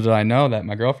 Little did I know that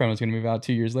my girlfriend was going to move out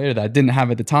 2 years later that I didn't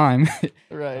have at the time.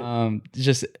 Right.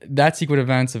 Just that sequence of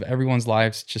events of everyone's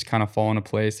lives just kind of fall into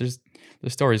place. The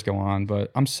stories go on,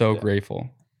 but I'm so grateful.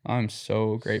 I'm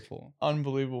so grateful.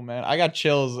 Unbelievable, man. I got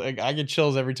chills. I get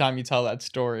chills every time you tell that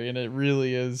story, and it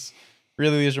really is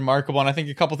remarkable. And I think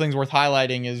a couple things worth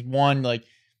highlighting is, one, like,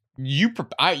 you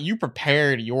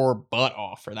prepared your butt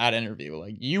off for that interview.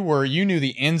 Like, you knew the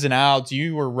ins and outs.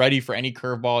 You were ready for any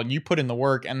curveball, and you put in the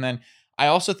work. And then I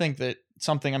also think that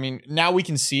something, I mean, now we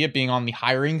can see it being on the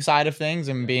hiring side of things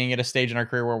and being at a stage in our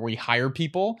career where we hire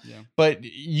people, but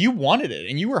you wanted it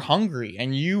and you were hungry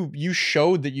and you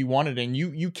showed that you wanted it, and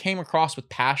you came across with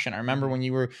passion. I remember when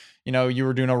you were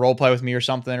doing a role play with me or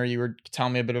something, or you were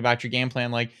telling me a bit about your game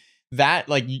plan, like that,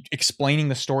 like explaining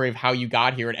the story of how you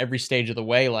got here at every stage of the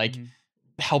way, like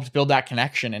helped build that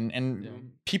connection.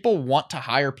 And people want to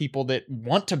hire people that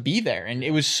want to be there. And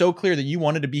it was so clear that you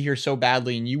wanted to be here so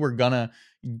badly and you were gonna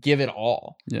give it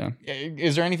all. Yeah.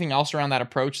 Is there anything else around that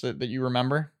approach that you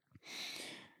remember?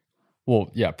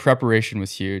 Well, yeah, preparation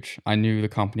was huge. I knew the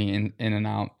company in and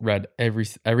out, read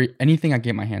anything I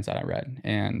get my hands on, I read.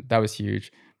 And that was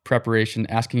huge. Preparation,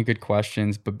 asking good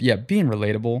questions, but yeah, being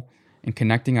relatable and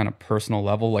connecting on a personal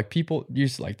level. Like, people, you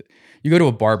go to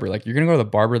a barber, like you're going to go to the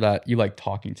barber that you like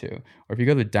talking to. Or if you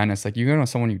go to the dentist, like you're going to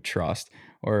someone you trust.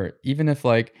 Or even if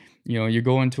like, you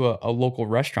go into a local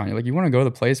restaurant, you want to go to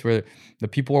the place where the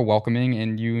people are welcoming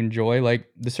and you enjoy like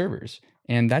the servers.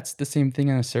 And that's the same thing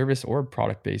in a service or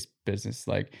product-based business.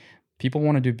 Like, people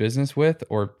want to do business with,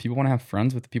 or people want to have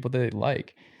friends with the people that they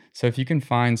like. So if you can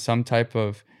find some type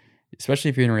of, especially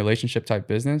if you're in a relationship type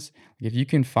business, if you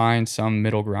can find some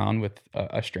middle ground with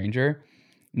a stranger,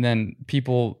 then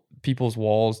people's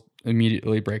walls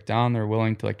immediately break down. They're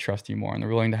willing to like trust you more, and they're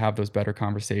willing to have those better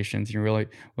conversations. You're really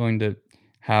willing to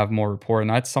have more rapport. And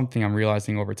that's something I'm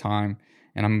realizing over time.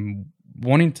 And I'm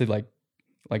wanting to like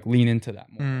lean into that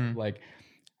more. Like,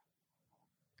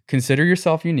 consider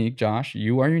yourself unique, Josh.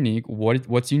 You are unique.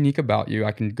 What's unique about you?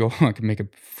 I can make a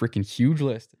freaking huge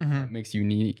list that makes you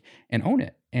unique, and own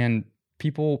it. And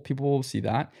people will see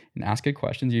that and ask good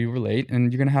questions. You relate,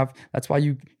 and you're gonna have. That's why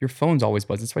your phone's always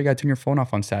buzzing. That's why you gotta turn your phone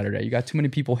off on Saturday. You got too many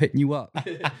people hitting you up.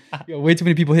 You got way too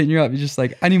many people hitting you up. You're just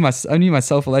like, I need my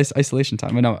self isolation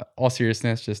time. I know, all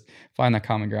seriousness, just find that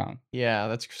common ground. Yeah,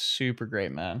 that's super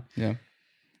great, man. Yeah.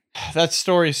 That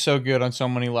story is so good on so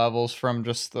many levels, from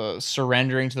just the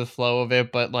surrendering to the flow of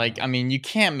it. But like, I mean, you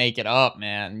can't make it up,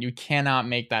 man. You cannot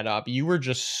make that up. You were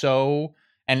just so,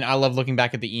 and I love looking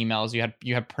back at the emails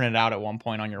you had printed out at one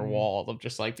point on your wall of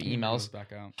just like the emails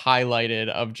back out. highlighted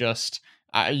of just,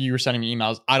 you were sending me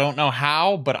emails. I don't know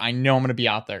how, but I know I'm going to be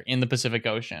out there in the Pacific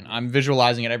Ocean. I'm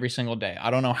visualizing it every single day. I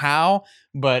don't know how,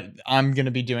 but I'm going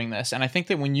to be doing this. And I think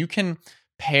that when you can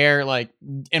pair, like,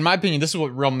 in my opinion, this is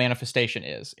what real manifestation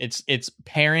is. It's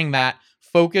pairing that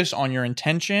focus on your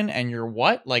intention and your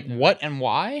what, like what and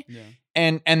why. Yeah.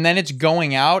 And then it's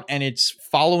going out and it's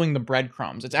following the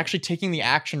breadcrumbs. It's actually taking the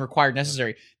action required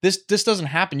necessary. This doesn't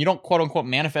happen. You don't quote unquote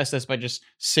manifest this by just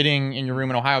sitting in your room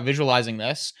in Ohio visualizing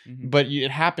this, but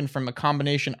it happened from a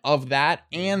combination of that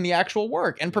and the actual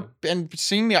work and and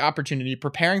seeing the opportunity,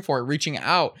 preparing for it, reaching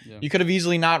out. Yeah. You could have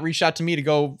easily not reached out to me to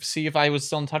go see if I was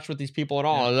still in touch with these people at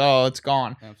all. Yeah. Oh, it's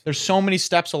gone. Absolutely. There's so many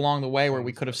steps along the way where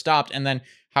we could have stopped, and then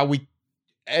how we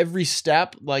every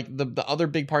step, like the other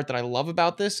big part that I love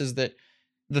about this is that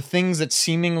the things that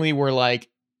seemingly were like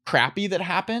crappy that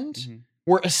happened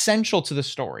were essential to the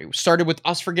story. We started with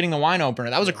us forgetting the wine opener.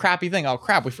 That was a crappy thing. Oh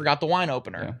crap, we forgot the wine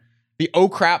opener. Yeah. The oh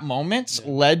crap moments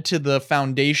led to the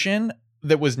foundation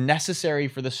that was necessary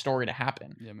for the story to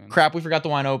happen. Yeah, crap, we forgot the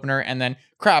wine opener, and then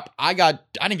crap, I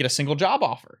didn't get a single job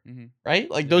offer. Right?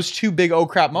 Like those two big oh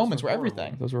crap moments were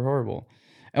everything. Those were horrible.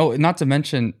 Oh, not to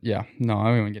mention, no, I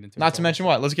don't even get into it. Not to mention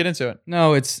what? Let's get into it.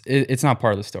 No, it's not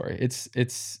part of the story.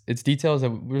 It's details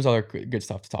that there's other good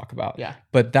stuff to talk about. Yeah.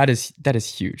 But that is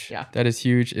huge. Yeah. That is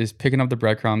huge. Is picking up the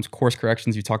breadcrumbs, course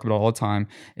corrections you talk about all the time.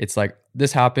 It's like,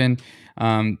 this happened.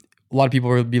 A lot of people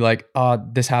will be like,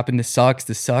 this happened. This sucks.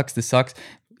 This sucks. This sucks.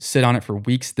 Sit on it for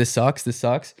weeks. This sucks. This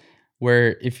sucks.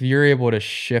 Where if you're able to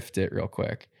shift it real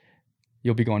quick,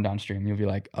 you'll be going downstream. You'll be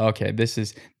like, okay, if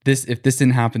this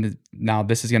didn't happen, now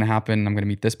this is going to happen. I'm going to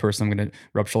meet this person. I'm going to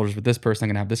rub shoulders with this person. I'm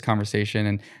going to have this conversation,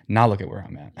 and now look at where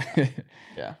I'm at.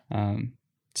 Yeah.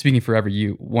 Speaking for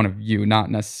one of you,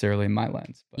 not necessarily in my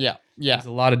lens. But yeah. There's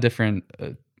a lot of different,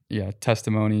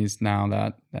 testimonies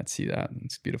now that see that.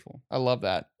 It's beautiful. I love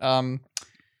that.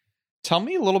 Tell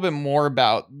me a little bit more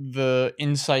about the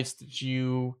insights that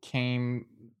you came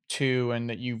to and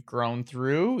that you've grown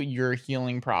through your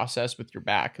healing process with your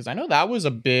back, because I know that was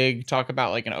a big talk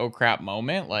about, like an oh crap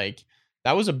moment. Like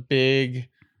that was a big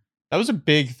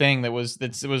thing that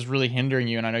was really hindering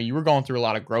you, and I know you were going through a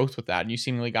lot of growth with that, and you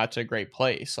seemingly got to a great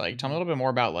place. Like tell me a little bit more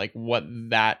about like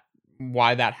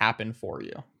why that happened for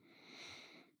you.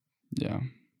 Yeah,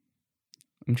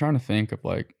 I'm trying to think of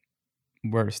like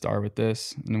where to start with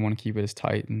this, and I want to keep it as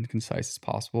tight and concise as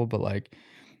possible. But like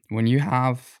when you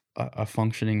have a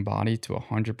functioning body to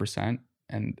 100%,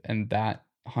 and that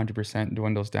 100%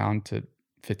 dwindles down to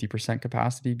 50%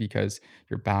 capacity because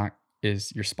your back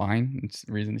is your spine. It's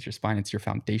the reason it's your spine. It's your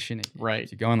foundation. Right.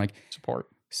 Keeps you going, like support.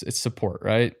 It's support,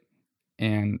 right?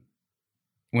 And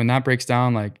when that breaks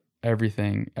down, like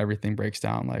everything breaks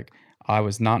down. Like I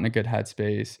was not in a good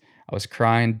headspace. I was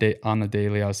crying on the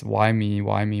daily. I was, why me?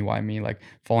 Like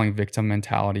falling victim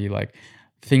mentality, like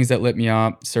things that lit me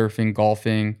up, surfing,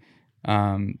 golfing,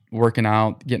 working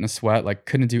out, getting a sweat, like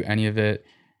couldn't do any of it.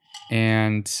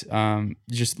 And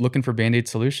just looking for Band-Aid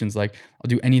solutions. Like I'll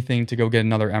do anything to go get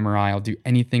another MRI. I'll do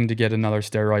anything to get another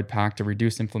steroid pack to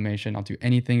reduce inflammation. I'll do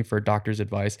anything for a doctor's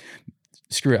advice.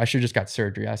 Screw it, I should have just got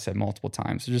surgery. I said multiple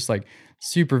times. So just like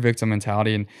super victim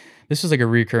mentality. And this was like a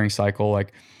recurring cycle.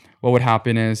 Like what would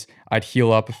happen is I'd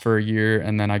heal up for a year,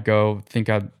 and then I'd go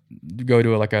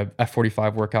to like a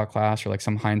F45 workout class or like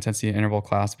some high intensity interval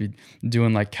class, be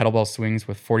doing like kettlebell swings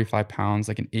with 45 pounds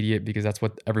like an idiot because that's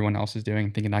what everyone else is doing,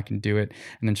 thinking I can do it.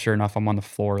 And then sure enough, I'm on the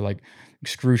floor, like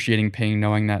excruciating pain,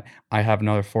 knowing that I have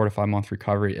another 4 to 5 month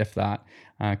recovery, if that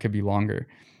could be longer.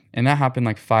 And that happened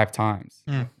like 5 times.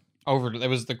 It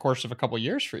was the course of a couple of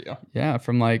years for you. Yeah.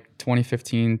 From like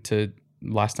 2015 to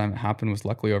last time it happened was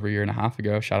luckily over a year and a half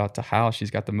ago. Shout out to Hal.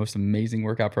 She's got the most amazing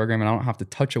workout program, and I don't have to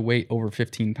touch a weight over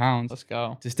 15 pounds. Let's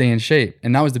go. To stay in shape.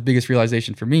 And that was the biggest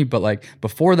realization for me. But like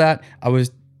before that, I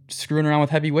was screwing around with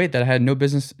heavy weight that I had no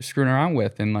business screwing around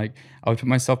with. And like I would put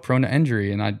myself prone to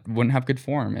injury, and I wouldn't have good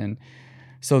form. And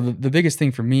so the biggest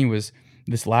thing for me was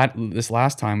this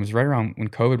last time was right around when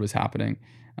COVID was happening.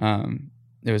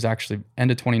 it was actually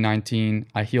end of 2019.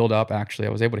 I healed up. Actually,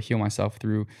 I was able to heal myself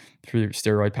through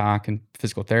steroid pack and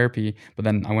physical therapy. But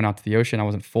then I went out to the ocean. I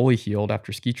wasn't fully healed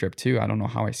after ski trip too. I don't know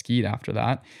how I skied after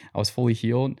that. I was fully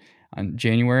healed in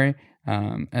January.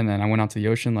 And then I went out to the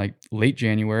ocean like late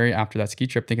January after that ski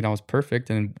trip thinking I was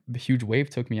perfect, and a huge wave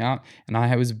took me out and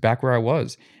I was back where I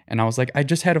was. And I was like, I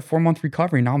just had a 4-month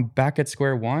recovery. Now I'm back at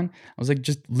square one. I was like,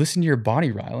 just listen to your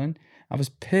body, Rylan. I was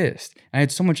pissed. I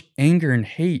had so much anger and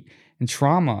hate and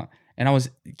trauma, and I was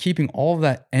keeping all of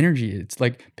that energy. It's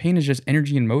like pain is just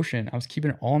energy in motion. I was keeping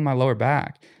it all in my lower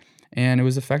back. And it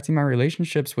was affecting my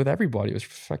relationships with everybody. It was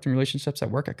affecting relationships at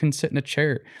work. I couldn't sit in a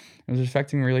chair. It was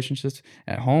affecting relationships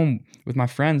at home with my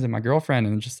friends and my girlfriend.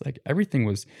 And just like everything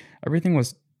was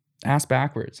ass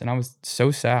backwards. And I was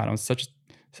so sad. I was such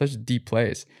a deep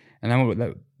place. And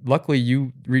then luckily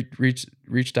you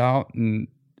reached out and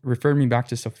referred me back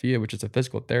to Sophia, which is a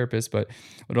physical therapist. But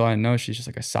little I know, she's just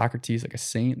like a Socrates, like a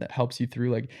saint that helps you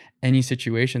through like any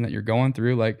situation that you're going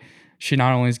through. Like she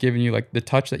not only is giving you like the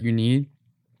touch that you need,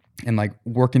 and like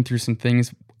working through some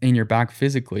things in your back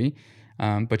physically,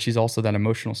 but she's also that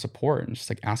emotional support and just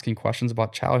like asking questions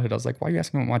about childhood. I was like, why are you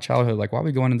asking about my childhood? Like, why are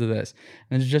we going into this?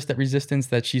 And it's just that resistance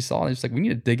that she saw. It's like, we need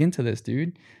to dig into this,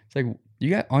 dude. It's like,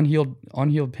 you got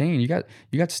unhealed pain. You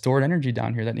got stored energy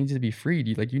down here that needs to be freed.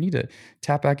 You need to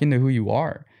tap back into who you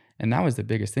are. And that was the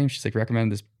biggest thing. She's like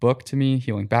recommended this book to me,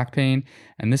 Healing Back Pain.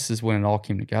 And this is when it all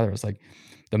came together. It was like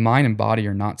the mind and body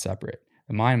are not separate.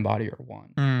 The mind and body are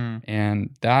one. And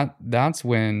that's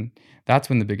when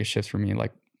the biggest shifts for me.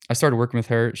 Like I started working with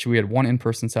her. We had one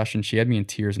in-person session. She had me in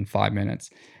tears in 5 minutes,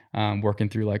 working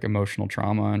through like emotional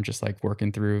trauma and just like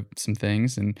working through some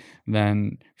things. And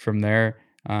then from there,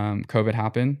 COVID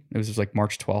happened. It was just like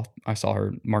March 12th. I saw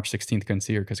her. March 16th, couldn't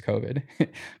see her because COVID.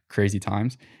 Crazy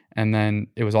times. And then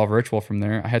it was all virtual from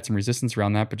there. I had some resistance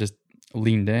around that, but just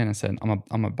leaned in and said,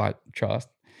 I'm a buy trust.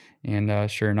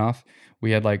 And sure enough,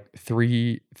 we had like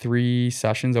three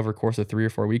sessions over a course of 3 or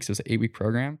 4 weeks. It was an 8-week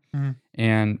program.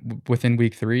 And within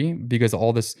week 3, because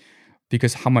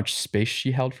how much space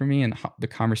she held for me and the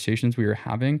conversations we were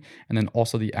having, and then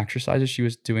also the exercises she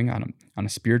was doing on a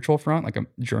spiritual front, like a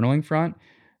journaling front,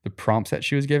 the prompts that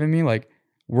she was giving me, like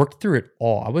worked through it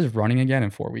all. I was running again in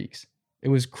 4 weeks. It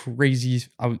was crazy.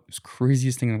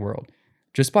 Craziest thing in the world.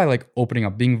 Just by like opening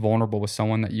up, being vulnerable with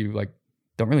someone that you like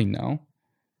don't really know.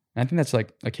 And I think that's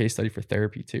like a case study for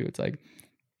therapy too. It's like,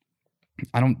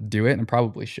 I don't do it and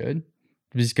probably should,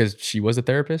 just because she was a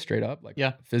therapist straight up, like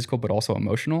physical, but also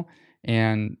emotional,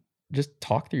 and just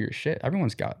talk through your shit.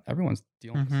 Everyone's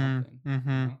dealing with something. You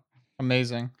know?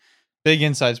 Amazing. Big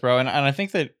insights, bro. And I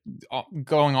think that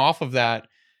going off of that,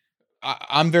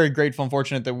 I'm very grateful and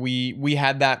fortunate that we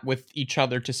had that with each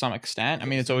other to some extent. I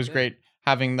mean, it's always great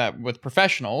having that with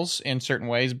professionals in certain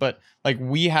ways, but like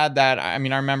we had that. I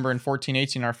mean, I remember in 14,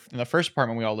 18, in the first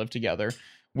apartment we all lived together,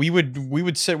 we would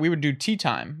do tea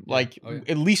time like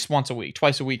at least once a week,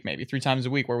 twice a week, maybe 3 times a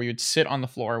week, where we would sit on the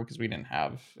floor because we didn't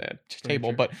have a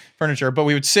table, but furniture, but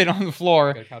we would sit on the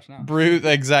floor, brew.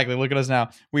 Exactly. Look at us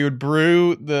now. We would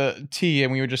brew the tea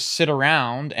and we would just sit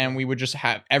around and we would just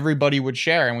have, everybody would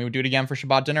share, and we would do it again for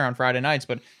Shabbat dinner on Friday nights,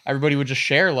 but everybody would just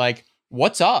share like,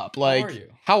 what's up? Like,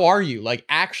 how are you? Like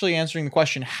actually answering the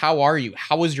question, how are you?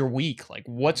 How was your week? Like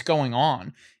what's going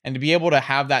on? And to be able to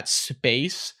have that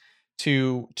space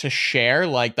to share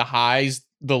like the highs,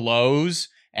 the lows,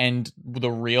 and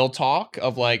the real talk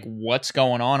of like what's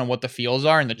going on and what the feels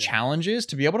are and the challenges,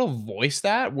 to be able to voice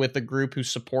that with a group who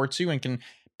supports you and can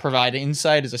provide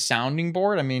insight as a sounding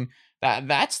board. I mean,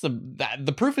 that's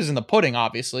the proof is in the pudding,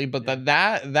 obviously, but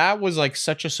that was like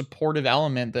such a supportive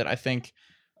element that I think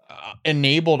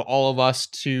enabled all of us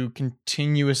to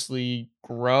continuously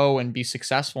grow and be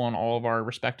successful in all of our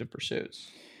respective pursuits.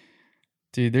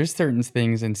 Dude, there's certain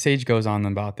things, and Sage goes on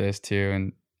about this too,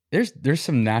 and there's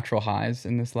some natural highs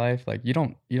in this life. Like you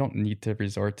don't need to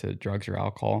resort to drugs or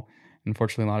alcohol.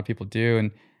 Unfortunately, a lot of people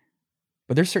do,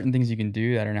 but there's certain things you can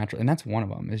do that are natural, and that's one of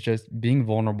them. Is just being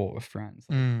vulnerable with friends.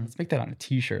 Like, let's make that on a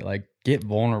t-shirt. Like, get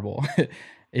vulnerable.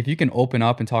 If you can open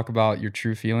up and talk about your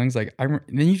true feelings, like then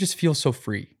you just feel so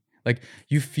free. Like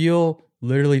you feel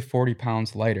literally 40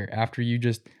 pounds lighter after you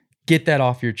just get that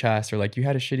off your chest, or like you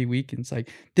had a shitty week and it's like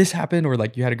this happened, or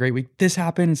like you had a great week, this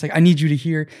happened. It's like, I need you to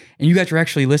hear, and you guys are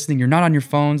actually listening. You're not on your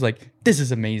phones. Like, this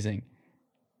is amazing.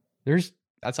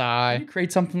 That's high. Can you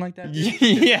create something like that?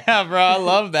 Yeah, bro. I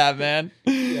love that, man.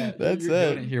 Yeah, that's you're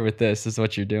it. Doing it here with this is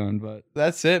what you're doing, but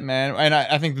that's it, man. And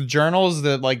I think the journal is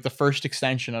the first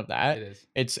extension of that. It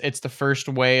is. It's the first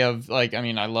way of like, I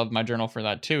mean, I love my journal for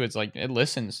that too. It's like it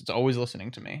listens. It's always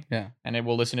listening to me. Yeah. And it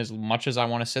will listen as much as I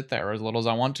want to sit there or as little as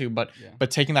I want to. But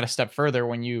taking that a step further,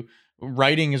 when you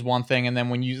writing is one thing, and then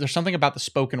there's something about the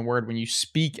spoken word when you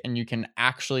speak and you can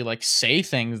actually like say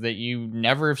things that you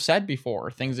never have said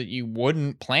before, things that you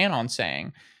wouldn't plan on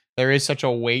saying. There is such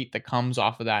a weight that comes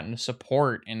off of that, and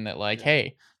support in that, like,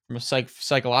 hey, from a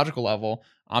psychological level,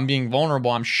 I'm being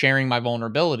vulnerable, I'm sharing my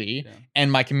vulnerability,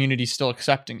 and my community's still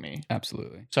accepting me.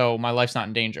 Absolutely. So my life's not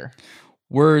in danger.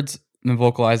 Words and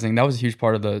vocalizing, that was a huge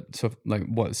part of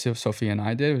what Sophia and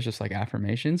I did, was just like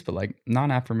affirmations, but like not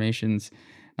affirmations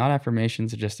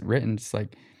are just written. It's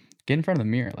like, get in front of the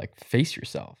mirror, like face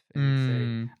yourself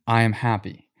and say, I am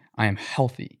happy, I am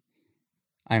healthy,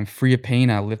 I am free of pain,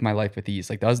 I live my life with ease.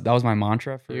 Like that was my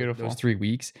mantra for those 3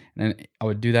 weeks. And then I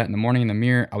would do that in the morning in the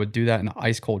mirror. I would do that in the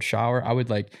ice cold shower. I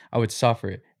would suffer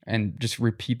it and just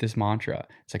repeat this mantra.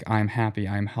 It's like, I am happy,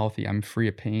 I am healthy, I'm free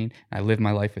of pain, I live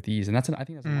my life with ease. And I think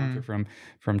that's a mantra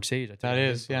from Sage. That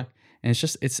is, yeah. And it's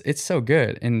just it's so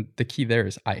good. And the key there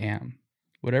is I am.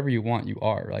 Whatever you want, you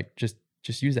are. Like just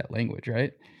use that language,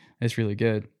 right? It's really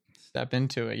good. Step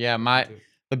into it. Yeah,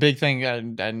 the big thing,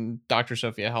 and Dr.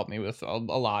 Sophia helped me with a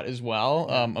lot as well,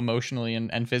 emotionally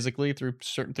and physically through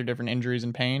different injuries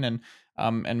and pain,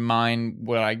 and mine,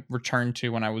 what I returned to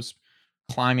when I was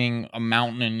climbing a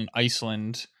mountain in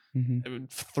Iceland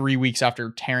 3 weeks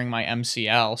after tearing my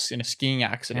MCL in a skiing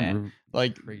accident.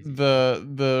 Like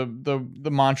the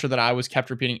mantra that I was kept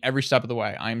repeating every step of the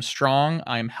way: I am strong,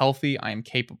 I am healthy, I am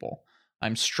capable.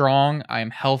 I'm strong, I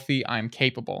am healthy, I am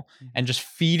capable. And just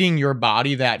feeding your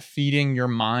body that, feeding your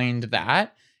mind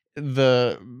that,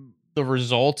 the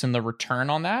results and the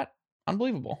return on that,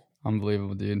 unbelievable.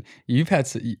 Unbelievable, dude. You've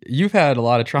had a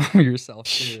lot of trauma yourself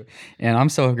too, and I'm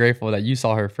so grateful that you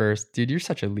saw her first, dude. You're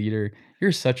such a leader.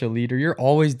 You're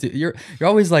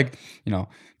always like,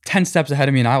 10 steps ahead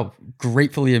of me, and I'll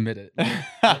gratefully admit it.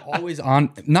 You're always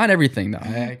on. Not everything, though.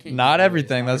 I can't not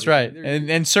everything. That's right.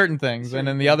 And certain things. And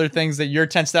then the other things that you're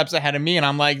 10 steps ahead of me, and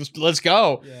I'm like, let's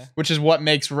go. Yeah. Which is what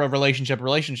makes a relationship,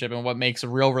 and what makes a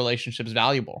real relationships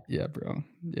valuable. Yeah, bro.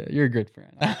 Yeah, you're a good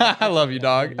friend. I love you,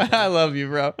 dog. I love you,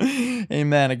 bro.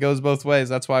 Amen. It goes both ways.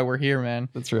 That's why we're here, man.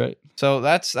 That's right. So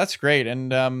that's great.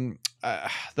 And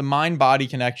the mind-body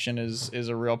connection is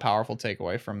a real powerful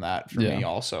takeaway from that for me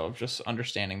also, of just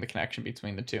understanding the connection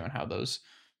between the two and how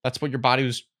that's what your body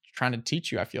was trying to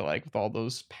teach you, I feel like, with all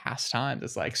those past times.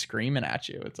 It's like screaming at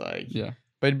you. It's like,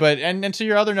 but and to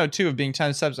your other note too, of being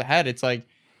 10 steps ahead, it's like,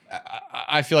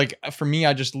 I feel like for me,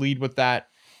 I just lead with that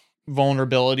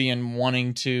vulnerability and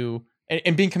wanting to,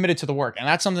 and being committed to the work. And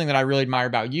that's something that I really admire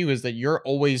about you, is that you're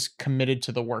always committed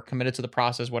to the work, committed to the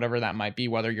process, whatever that might be,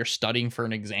 whether you're studying for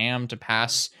an exam to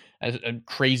pass a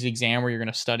crazy exam where you're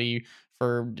going to study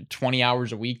for 20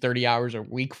 hours a week, 30 hours a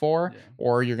week or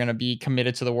you're going to be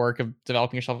committed to the work of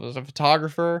developing yourself as a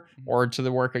photographer, or to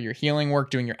the work of your healing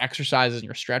work, doing your exercises and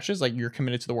your stretches. Like, you're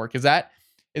committed to the work. Is that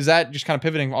just kind of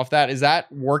pivoting off that? Is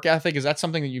that work ethic? Is that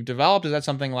something that you've developed? Is that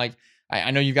something like, I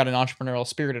know you've got an entrepreneurial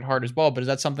spirit at heart as well, but is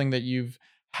that something that you've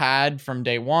had from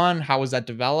day one? How was that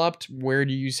developed?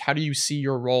 How do you see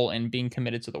your role in being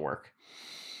committed to the work?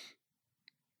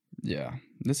 Yeah,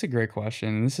 this is a great question.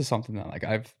 And this is something that, like,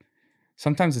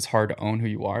 sometimes it's hard to own who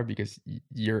you are, because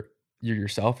you're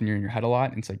yourself and you're in your head a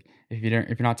lot. And it's like, if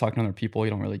you're not talking to other people, you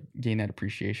don't really gain that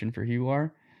appreciation for who you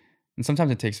are. And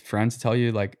sometimes it takes friends to tell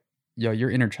you, like, yo,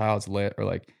 your inner child's lit, or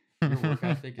like, your work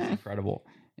ethic is incredible.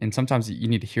 And sometimes you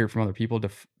need to hear it from other people to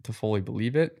fully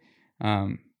believe it.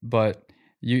 But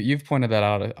you've pointed that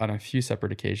out on a few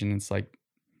separate occasions. It's like,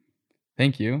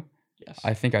 thank you. Yes.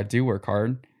 I think I do work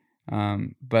hard.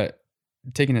 But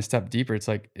taking a step deeper, it's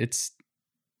like, it's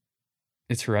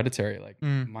hereditary. Like,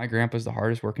 my grandpa's the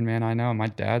hardest working man I know. My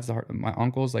dad's my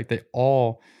uncles, like, they're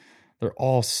all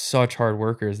such hard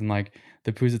workers. And like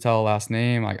the Puzatella last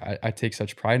name, like, I take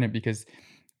such pride in it, because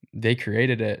they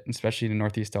created it, especially in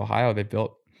Northeast Ohio. They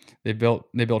built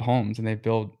homes, and they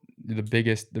built the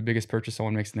biggest purchase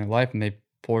someone makes in their life, and they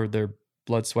poured their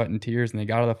blood, sweat, and tears, and they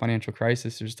got out of the financial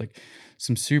crisis. There's like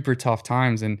some super tough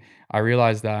times, and I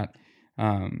realized that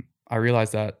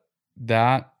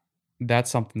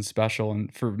that's something special.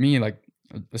 And for me, like,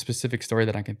 a specific story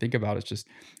that I can think about is just,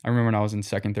 I remember when I was in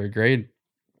second, third grade,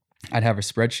 I'd have a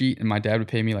spreadsheet, and my dad would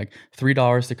pay me like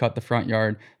 $3 to cut the front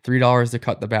yard, $3 to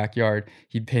cut the backyard.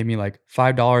 He'd pay me like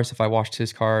 $5 if I washed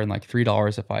his car, and like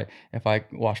 $3 if I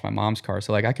washed my mom's car.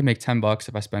 So like, I could make $10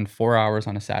 if I spend 4 hours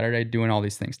on a Saturday doing all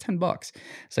these things. $10.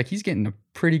 It's like, he's getting a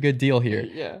pretty good deal here.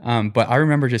 Yeah. But I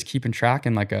remember just keeping track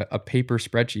in like a paper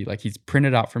spreadsheet. Like, he's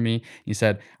printed out for me. He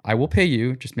said, I will pay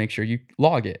you, just make sure you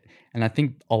log it. And I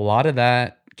think a lot of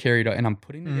that carried out, and I'm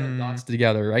putting the dots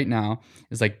together right now,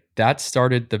 is like, that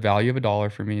started the value of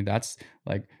 $1 for me. That's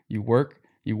like, you work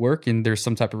you work and there's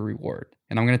some type of reward.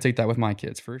 And I'm going to take that with my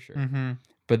kids for sure. Mm-hmm.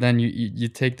 But then you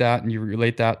take that and you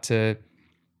relate that to,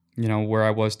 where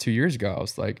I was 2 years ago.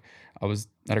 I was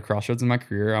at a crossroads in my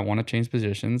career. I want to change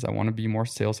positions. I want to be more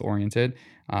sales oriented,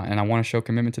 and I want to show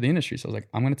commitment to the industry. So I was like,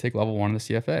 I'm going to take level 1 of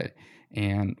the CFA.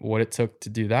 And what it took to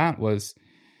do that was,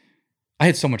 I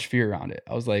had so much fear around it.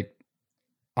 I was like,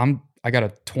 I got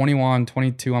a 21,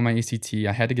 22 on my ACT.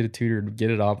 I had to get a tutor to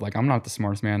get it up. Like, I'm not the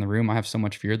smartest man in the room. I have so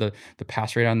much fear. The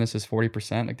pass rate on this is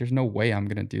 40%. Like, there's no way I'm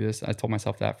going to do this. I told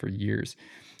myself that for years.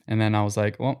 And then I was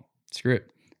like, well, screw it.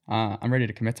 I'm ready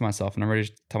to commit to myself, and I'm ready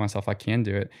to tell myself I can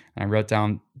do it. And I wrote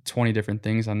down 20 different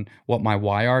things on what my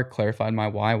why are, clarified my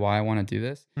why I want to do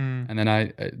this. And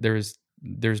then there's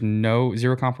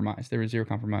zero compromise. There was zero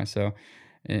compromise. So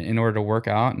in order to work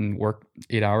out and work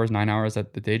 8 hours, 9 hours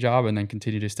at the day job and then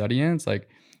continue to study it's like,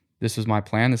 this was my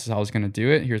plan. This is how I was going to do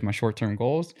it. Here's my short-term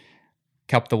goals.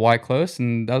 Kept the why close,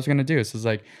 and that was going to do it. So it's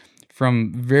like,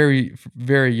 from very,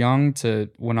 very young to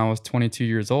when I was 22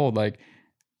 years old, like,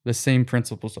 the same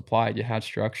principles applied. You had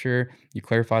structure, you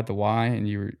clarified the why, and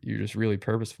you're just really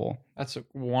purposeful. That's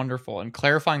wonderful. And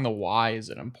clarifying the why is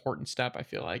an important step, I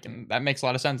feel like. And that makes a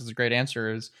lot of sense. It's a great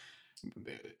answer. Is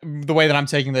the way that I'm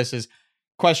taking this is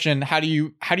question, how do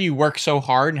you work so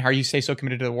hard, and how do you stay so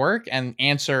committed to the work? And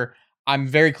answer, I'm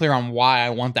very clear on why I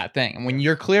want that thing. And when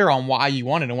you're clear on why you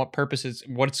want it and what purposes,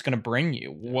 what it's going to bring you,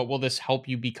 what will this help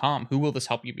you become? Who will this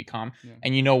help you become?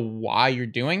 And you know why you're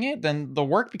doing it, then the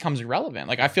work becomes irrelevant.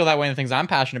 Like, I feel that way in the things I'm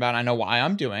passionate about. And I know why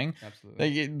I'm doing.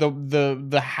 Absolutely.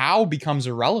 The how becomes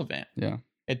irrelevant. Yeah.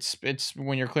 It's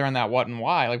when you're clear on that what and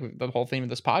why, like the whole theme of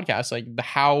this podcast, like the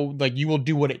how, like you will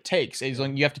do what it takes. Is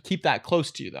like, you have to keep that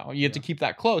close to you though. You have to keep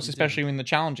that close, especially in the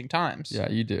challenging times. Yeah,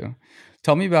 you do.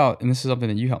 Tell me about, and this is something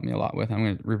that you helped me a lot with. I'm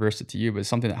going to reverse it to you, but it's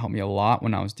something that helped me a lot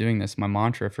when I was doing this. My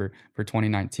mantra for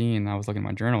 2019, I was looking at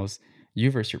my journals, you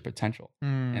versus your potential.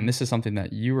 And this is something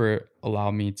that you were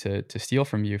allowed me to steal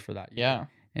from you for that year. Yeah.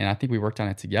 And I think we worked on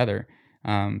it together.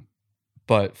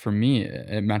 But for me,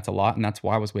 it meant a lot. And that's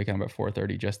why I was waking up at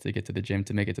 4:30 just to get to the gym,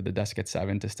 to make it to the desk at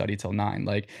 7, to study till 9.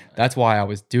 Like, that's why I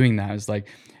was doing that. It's like,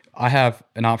 I have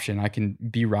an option. I can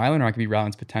be Rylan, or I can be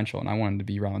Rylan's potential. And I wanted to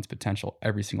be Rylan's potential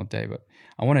every single day. But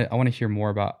I want to hear more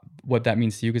about what that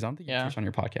means to you, because I don't think you touched on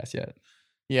your podcast yet.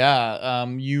 Yeah.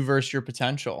 You versus your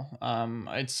potential.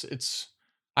 It's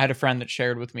I had a friend that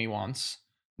shared with me once,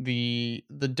 the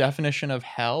definition of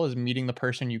hell is meeting the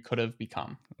person you could have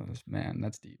become. Man,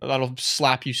 that's deep. That'll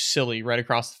slap you silly right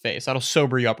across the face. That'll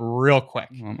sober you up real quick.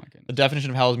 Oh my goodness. The definition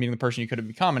of hell is meeting the person you could have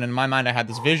become. And in my mind, I had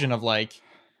this vision of like,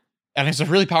 and it's a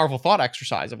really powerful thought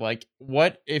exercise of like,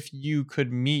 what if you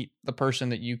could meet the person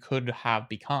that you could have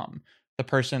become, the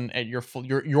person at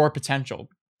your potential,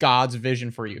 God's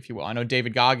vision for you, if you will. I know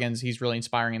David Goggins, he's really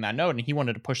inspiring in that note, and he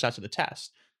wanted to push that to the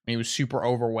test. And he was super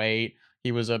overweight.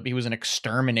 He was an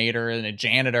exterminator and a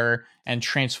janitor, and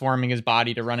transforming his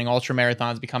body to running ultra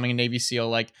marathons, becoming a Navy SEAL.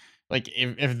 Like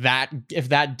if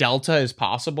that delta is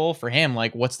possible for him,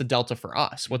 like what's the delta for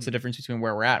us? What's the difference between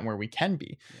where we're at and where we can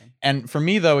be? Yeah. And for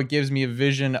me though, it gives me a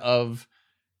vision of,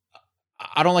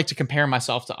 I don't like to compare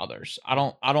myself to others. I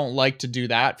don't like to do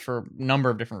that for a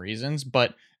number of different reasons,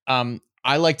 but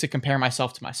I like to compare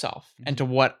myself to myself and to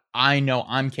what I know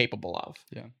I'm capable of,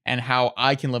 and how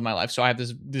I can live my life. So I have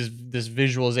this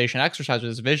visualization exercise,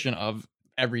 with this vision of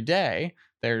every day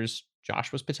there's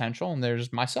Joshua's potential and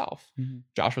there's myself.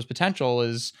 Joshua's potential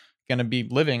is going to be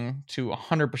living to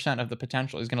 100% of the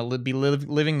potential. He's going to be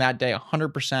living that day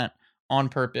 100% on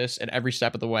purpose at every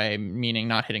step of the way, meaning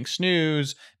not hitting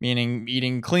snooze, meaning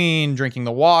eating clean, drinking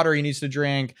the water he needs to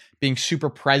drink, being super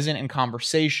present in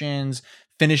conversations,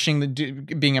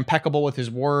 being impeccable with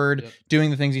his word, doing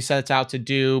the things he sets out to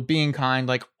do, being kind,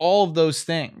 like all of those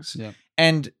things.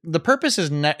 And the purpose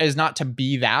is not to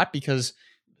be that, because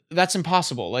that's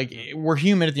impossible. Like, we're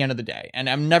human at the end of the day, and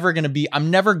I'm never going to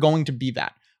be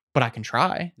that, but I can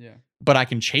try. But I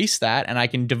can chase that, and I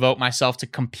can devote myself to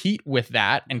compete with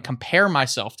that and compare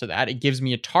myself to that. It gives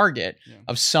me a target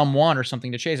of someone or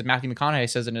something to chase. Matthew McConaughey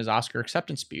says in his Oscar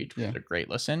acceptance speech, which is a great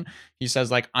listen, he says,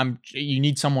 like, you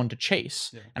need someone to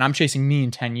chase, and I'm chasing me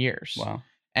in 10 years. Wow.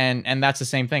 And that's the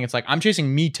same thing. It's like, I'm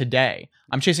chasing me today.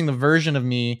 I'm chasing the version of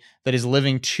me that is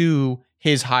living to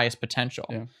his highest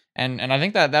potential. And I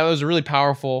think that was a really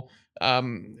powerful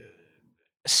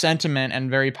sentiment and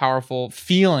very powerful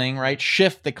feeling, right?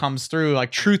 Shift that comes through,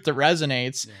 like truth that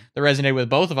resonates, that resonated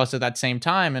with both of us at that same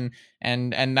time.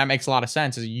 And that makes a lot of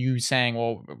sense, is you saying,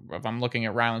 well, if I'm looking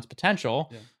at Rylan's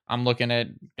potential, I'm going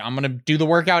to do the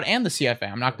workout and the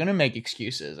CFA. I'm not going to make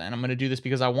excuses, and I'm going to do this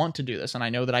because I want to do this. And I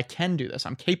know that I can do this.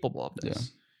 I'm capable of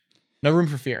this. No room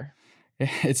for fear.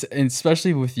 It's and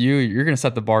especially with you, you're gonna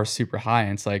set the bar super high,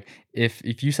 and it's like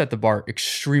if you set the bar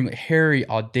extremely hairy,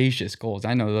 audacious goals,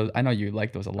 I know those, I know you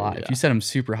like those a Oh lot. If yeah. you set them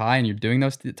super high and you're doing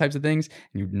those types of things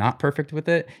and you're not perfect with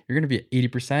it, you're gonna be at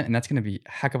 80%, and that's gonna be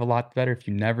a heck of a lot better if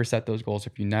you never set those goals,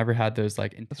 if you never had those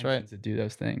like That's right. intentions to do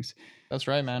those things. That's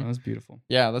right, So man. that was beautiful.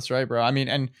 Yeah, that's right, bro. I mean,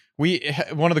 and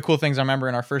one of the cool things I remember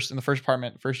in the first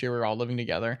apartment, first year we were all living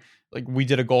together, like we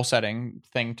did a goal setting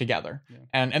thing together. Yeah.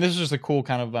 And this is just a cool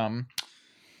kind of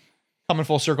coming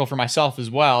full circle for myself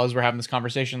as well as we're having this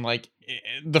conversation. Like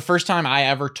the first time I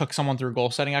ever took someone through a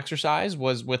goal setting exercise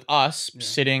was with us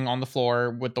sitting on the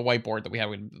floor with the whiteboard that we had.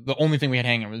 The only thing we had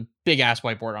hanging was big ass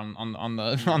whiteboard on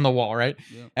the on the wall, right?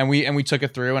 Yeah. And we took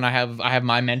it through, and I have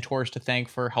my mentors to thank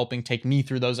for helping take me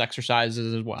through those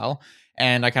exercises as well.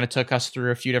 And I kind of took us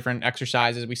through a few different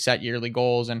exercises. We set yearly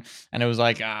goals, and it was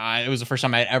like it was the first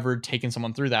time I had ever taken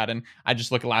someone through that. And I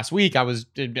just look at last week, I was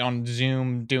on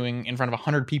Zoom doing in front of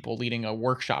 100 people, leading a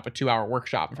workshop, a 2-hour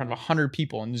workshop in front of 100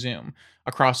 people in Zoom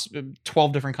across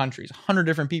 12 different countries, 100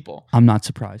 different people. I'm not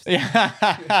surprised.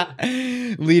 Yeah,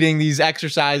 leading these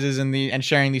exercises and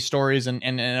sharing these stories in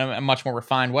a much more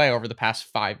refined way over the past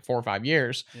 4 or 5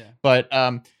 years. Yeah. But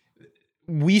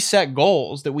we set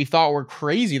goals that we thought were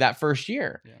crazy that first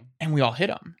year, and we all hit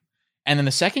them. And then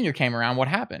the second year came around, what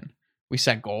happened? We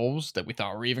set goals that we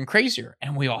thought were even crazier,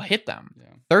 and we all hit them. Yeah.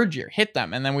 Third year, hit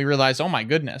them. And then we realized, oh my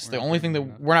goodness, the only thing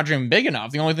that we're not dreaming big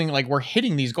enough. The only thing, like, we're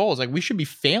hitting these goals. Like, we should be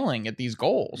failing at these You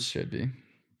goals. should be.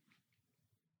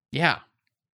 Yeah.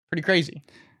 Pretty crazy.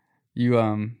 You're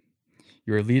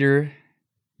a leader,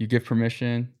 you give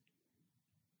permission,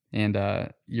 and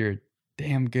you're a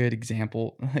damn good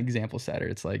example setter.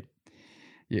 It's like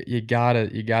you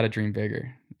gotta dream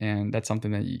bigger, and that's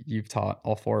something that you've taught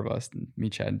all 4 of us, me,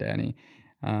 Chad, and Danny.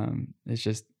 It's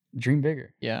just dream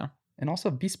bigger. Yeah. And also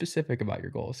be specific about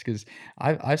your goals, because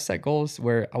I've set goals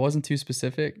where I wasn't too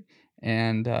specific,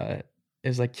 and it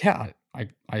was like, yeah, I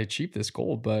achieved this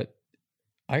goal, but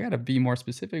I gotta be more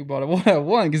specific about what I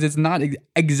want, because it's not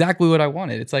exactly what I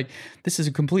wanted. It's like, this is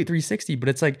a complete 360, but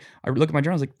it's like, I look at my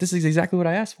journal, I was like, this is exactly what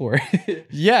I asked for.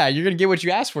 Yeah, you're gonna get what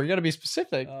you asked for. You gotta be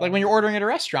specific. Like when you're ordering at a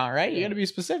restaurant, right? You gotta be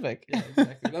specific. Yeah,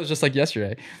 exactly. That was just like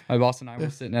yesterday. My boss and I were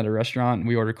sitting at a restaurant, and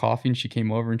we ordered coffee, and she came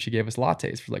over and she gave us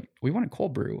lattes. For like, we want a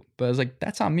cold brew, but I was like,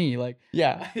 that's on me. Like,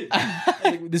 Yeah.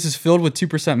 like, this is filled with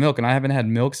 2% milk, and I haven't had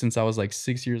milk since I was like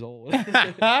 6 years old.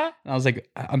 And I was like,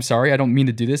 I'm sorry, I don't mean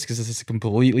to do this, because this is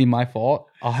completely my fault.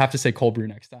 I'll have to say cold brew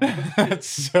next time. That's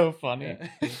so funny.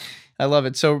 Yeah. I love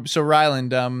it. So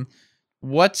Ryland,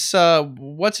 what's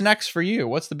next for you?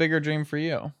 What's the bigger dream for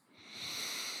you?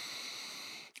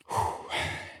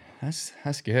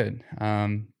 That's good. I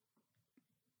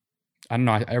don't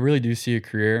know. I really do see a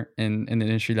career in the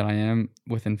industry that I am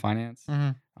within finance.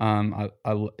 Mm-hmm.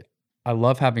 I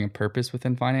love having a purpose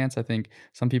within finance. I think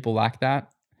some people lack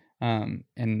that,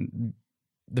 and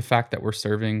the fact that we're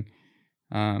serving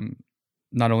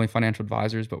not only financial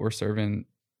advisors, but we're serving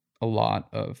a lot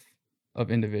of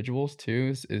individuals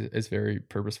too is very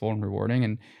purposeful and rewarding,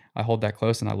 and I hold that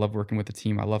close, and I love working with the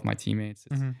team. I love my teammates.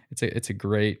 It's a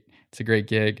great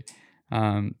gig.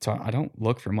 So I don't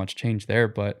look for much change there,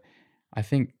 but I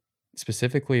think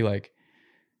specifically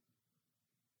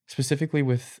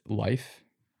with life,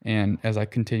 and as I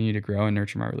continue to grow and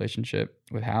nurture my relationship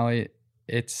with Hallie,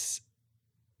 it's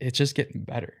just getting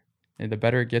better. And the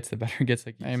better it gets, the better it gets.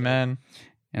 Like you said. Amen.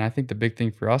 And I think the big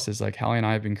thing for us is like Hallie and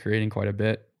I have been creating quite a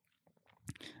bit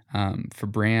for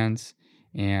brands,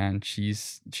 and she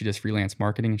does freelance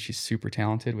marketing, and she's super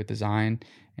talented with design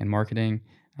and marketing,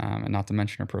 and not to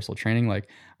mention her personal training. Like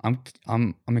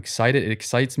I'm excited. It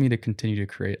excites me to continue to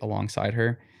create alongside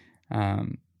her,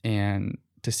 and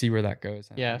to see where that goes.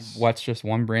 Yes. What's just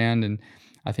one brand, and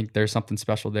I think there's something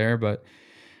special there, but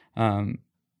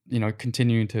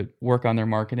continuing to work on their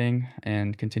marketing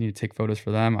and continue to take photos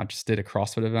for them. I just did a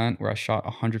CrossFit event where I shot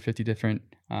 150 different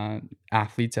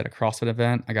athletes at a CrossFit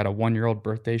event. I got a 1-year-old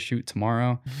birthday shoot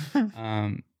tomorrow.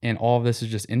 And all of this is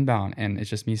just inbound, and it's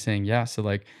just me saying yes. So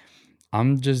like,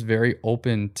 I'm just very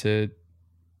open to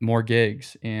more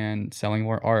gigs and selling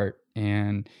more art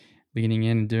and leaning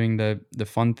in and doing the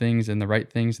fun things and the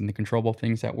right things and the controllable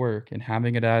things at work and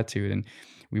having an attitude. And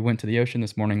we went to the ocean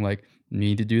this morning, like,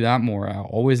 need to do that more. I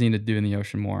always need to do in the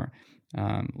ocean more.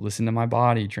 Listen to my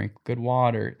body, drink good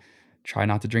water, try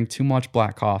not to drink too much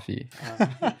black coffee.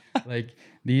 Like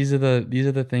these are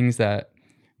the things that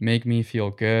make me feel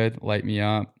good, light me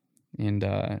up. And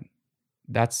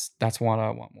that's what I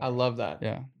want more. I love that.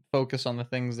 Yeah. Focus on the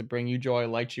things that bring you joy,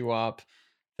 light you up,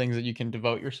 things that you can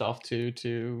devote yourself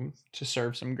to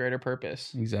serve some greater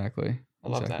purpose. Exactly. I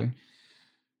love that.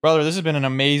 Brother, this has been an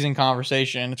amazing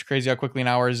conversation. It's crazy how quickly an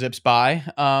hour zips by.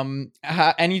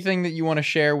 Anything that you want to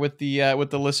share with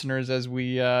the listeners as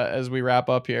we wrap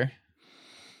up here?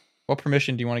 What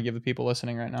permission do you want to give the people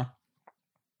listening right now?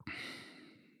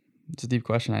 It's a deep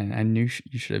question. I knew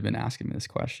you should have been asking me this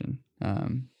question.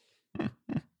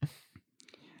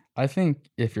 I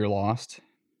think if you're lost,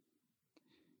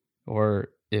 or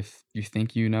if you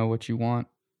think you know what you want,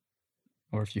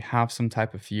 or if you have some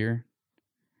type of fear,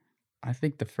 I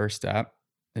think the first step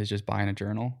is just buying a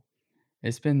journal.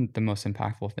 It's been the most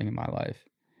impactful thing in my life.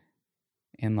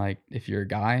 And like, if you're a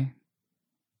guy,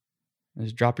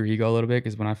 just drop your ego a little bit,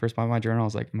 because when I first bought my journal, I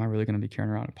was like, am I really going to be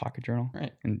carrying around a pocket journal?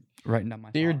 Right. And writing down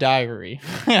my Dear thoughts? diary.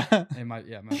 And my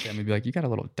family would be like, you got a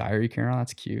little diary carrying around?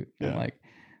 That's cute. Yeah. I'm like,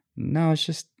 no, it's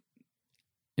just,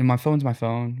 my phone's my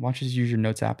phone. Why don't you just use your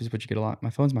notes app, is what you get a lot.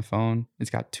 My phone's my phone. It's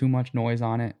got too much noise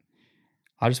on it.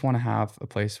 I just want to have a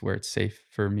place where it's safe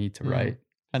for me to write.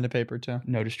 Pen to paper too.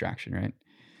 No distraction, right?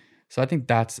 So I think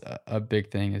that's a big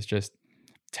thing, is just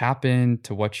tap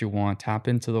into what you want, tap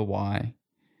into the why,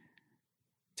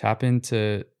 tap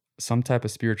into some type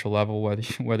of spiritual level,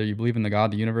 whether you believe in the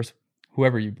God, the universe,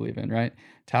 whoever you believe in, right?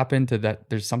 Tap into that.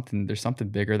 There's something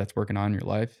bigger that's working on in your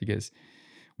life, because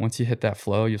once you hit that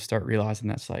flow, you'll start realizing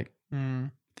that's like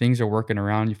things are working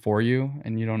around you for you,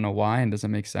 and you don't know why, and it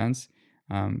doesn't make sense.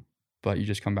 But you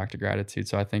just come back to gratitude.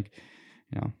 So I think,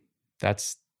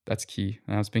 that's key.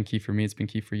 And that's been key for me. It's been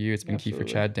key for you. It's been Absolutely. Key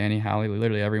for Chad, Danny, Hallie,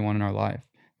 literally everyone in our life.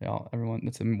 Everyone.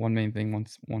 That's one main thing.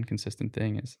 One consistent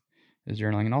thing is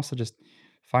journaling, and also just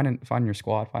find your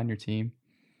squad, find your team.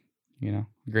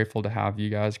 Grateful to have you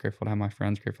guys. Grateful to have my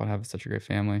friends. Grateful to have such a great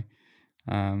family.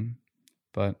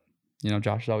 But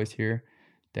Josh is always here.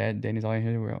 Danny's always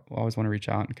here. We always want to reach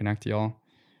out and connect to y'all.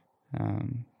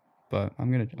 But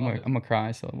I'm gonna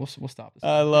cry, so we'll stop this.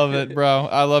 I love it, bro.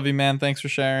 I love you, man. Thanks for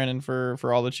sharing, and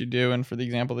for all that you do, and for the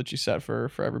example that you set for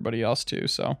everybody else too.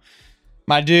 So,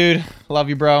 my dude, love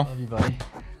you, bro. Love you, buddy.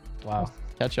 Wow.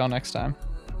 Catch y'all next time.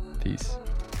 Peace.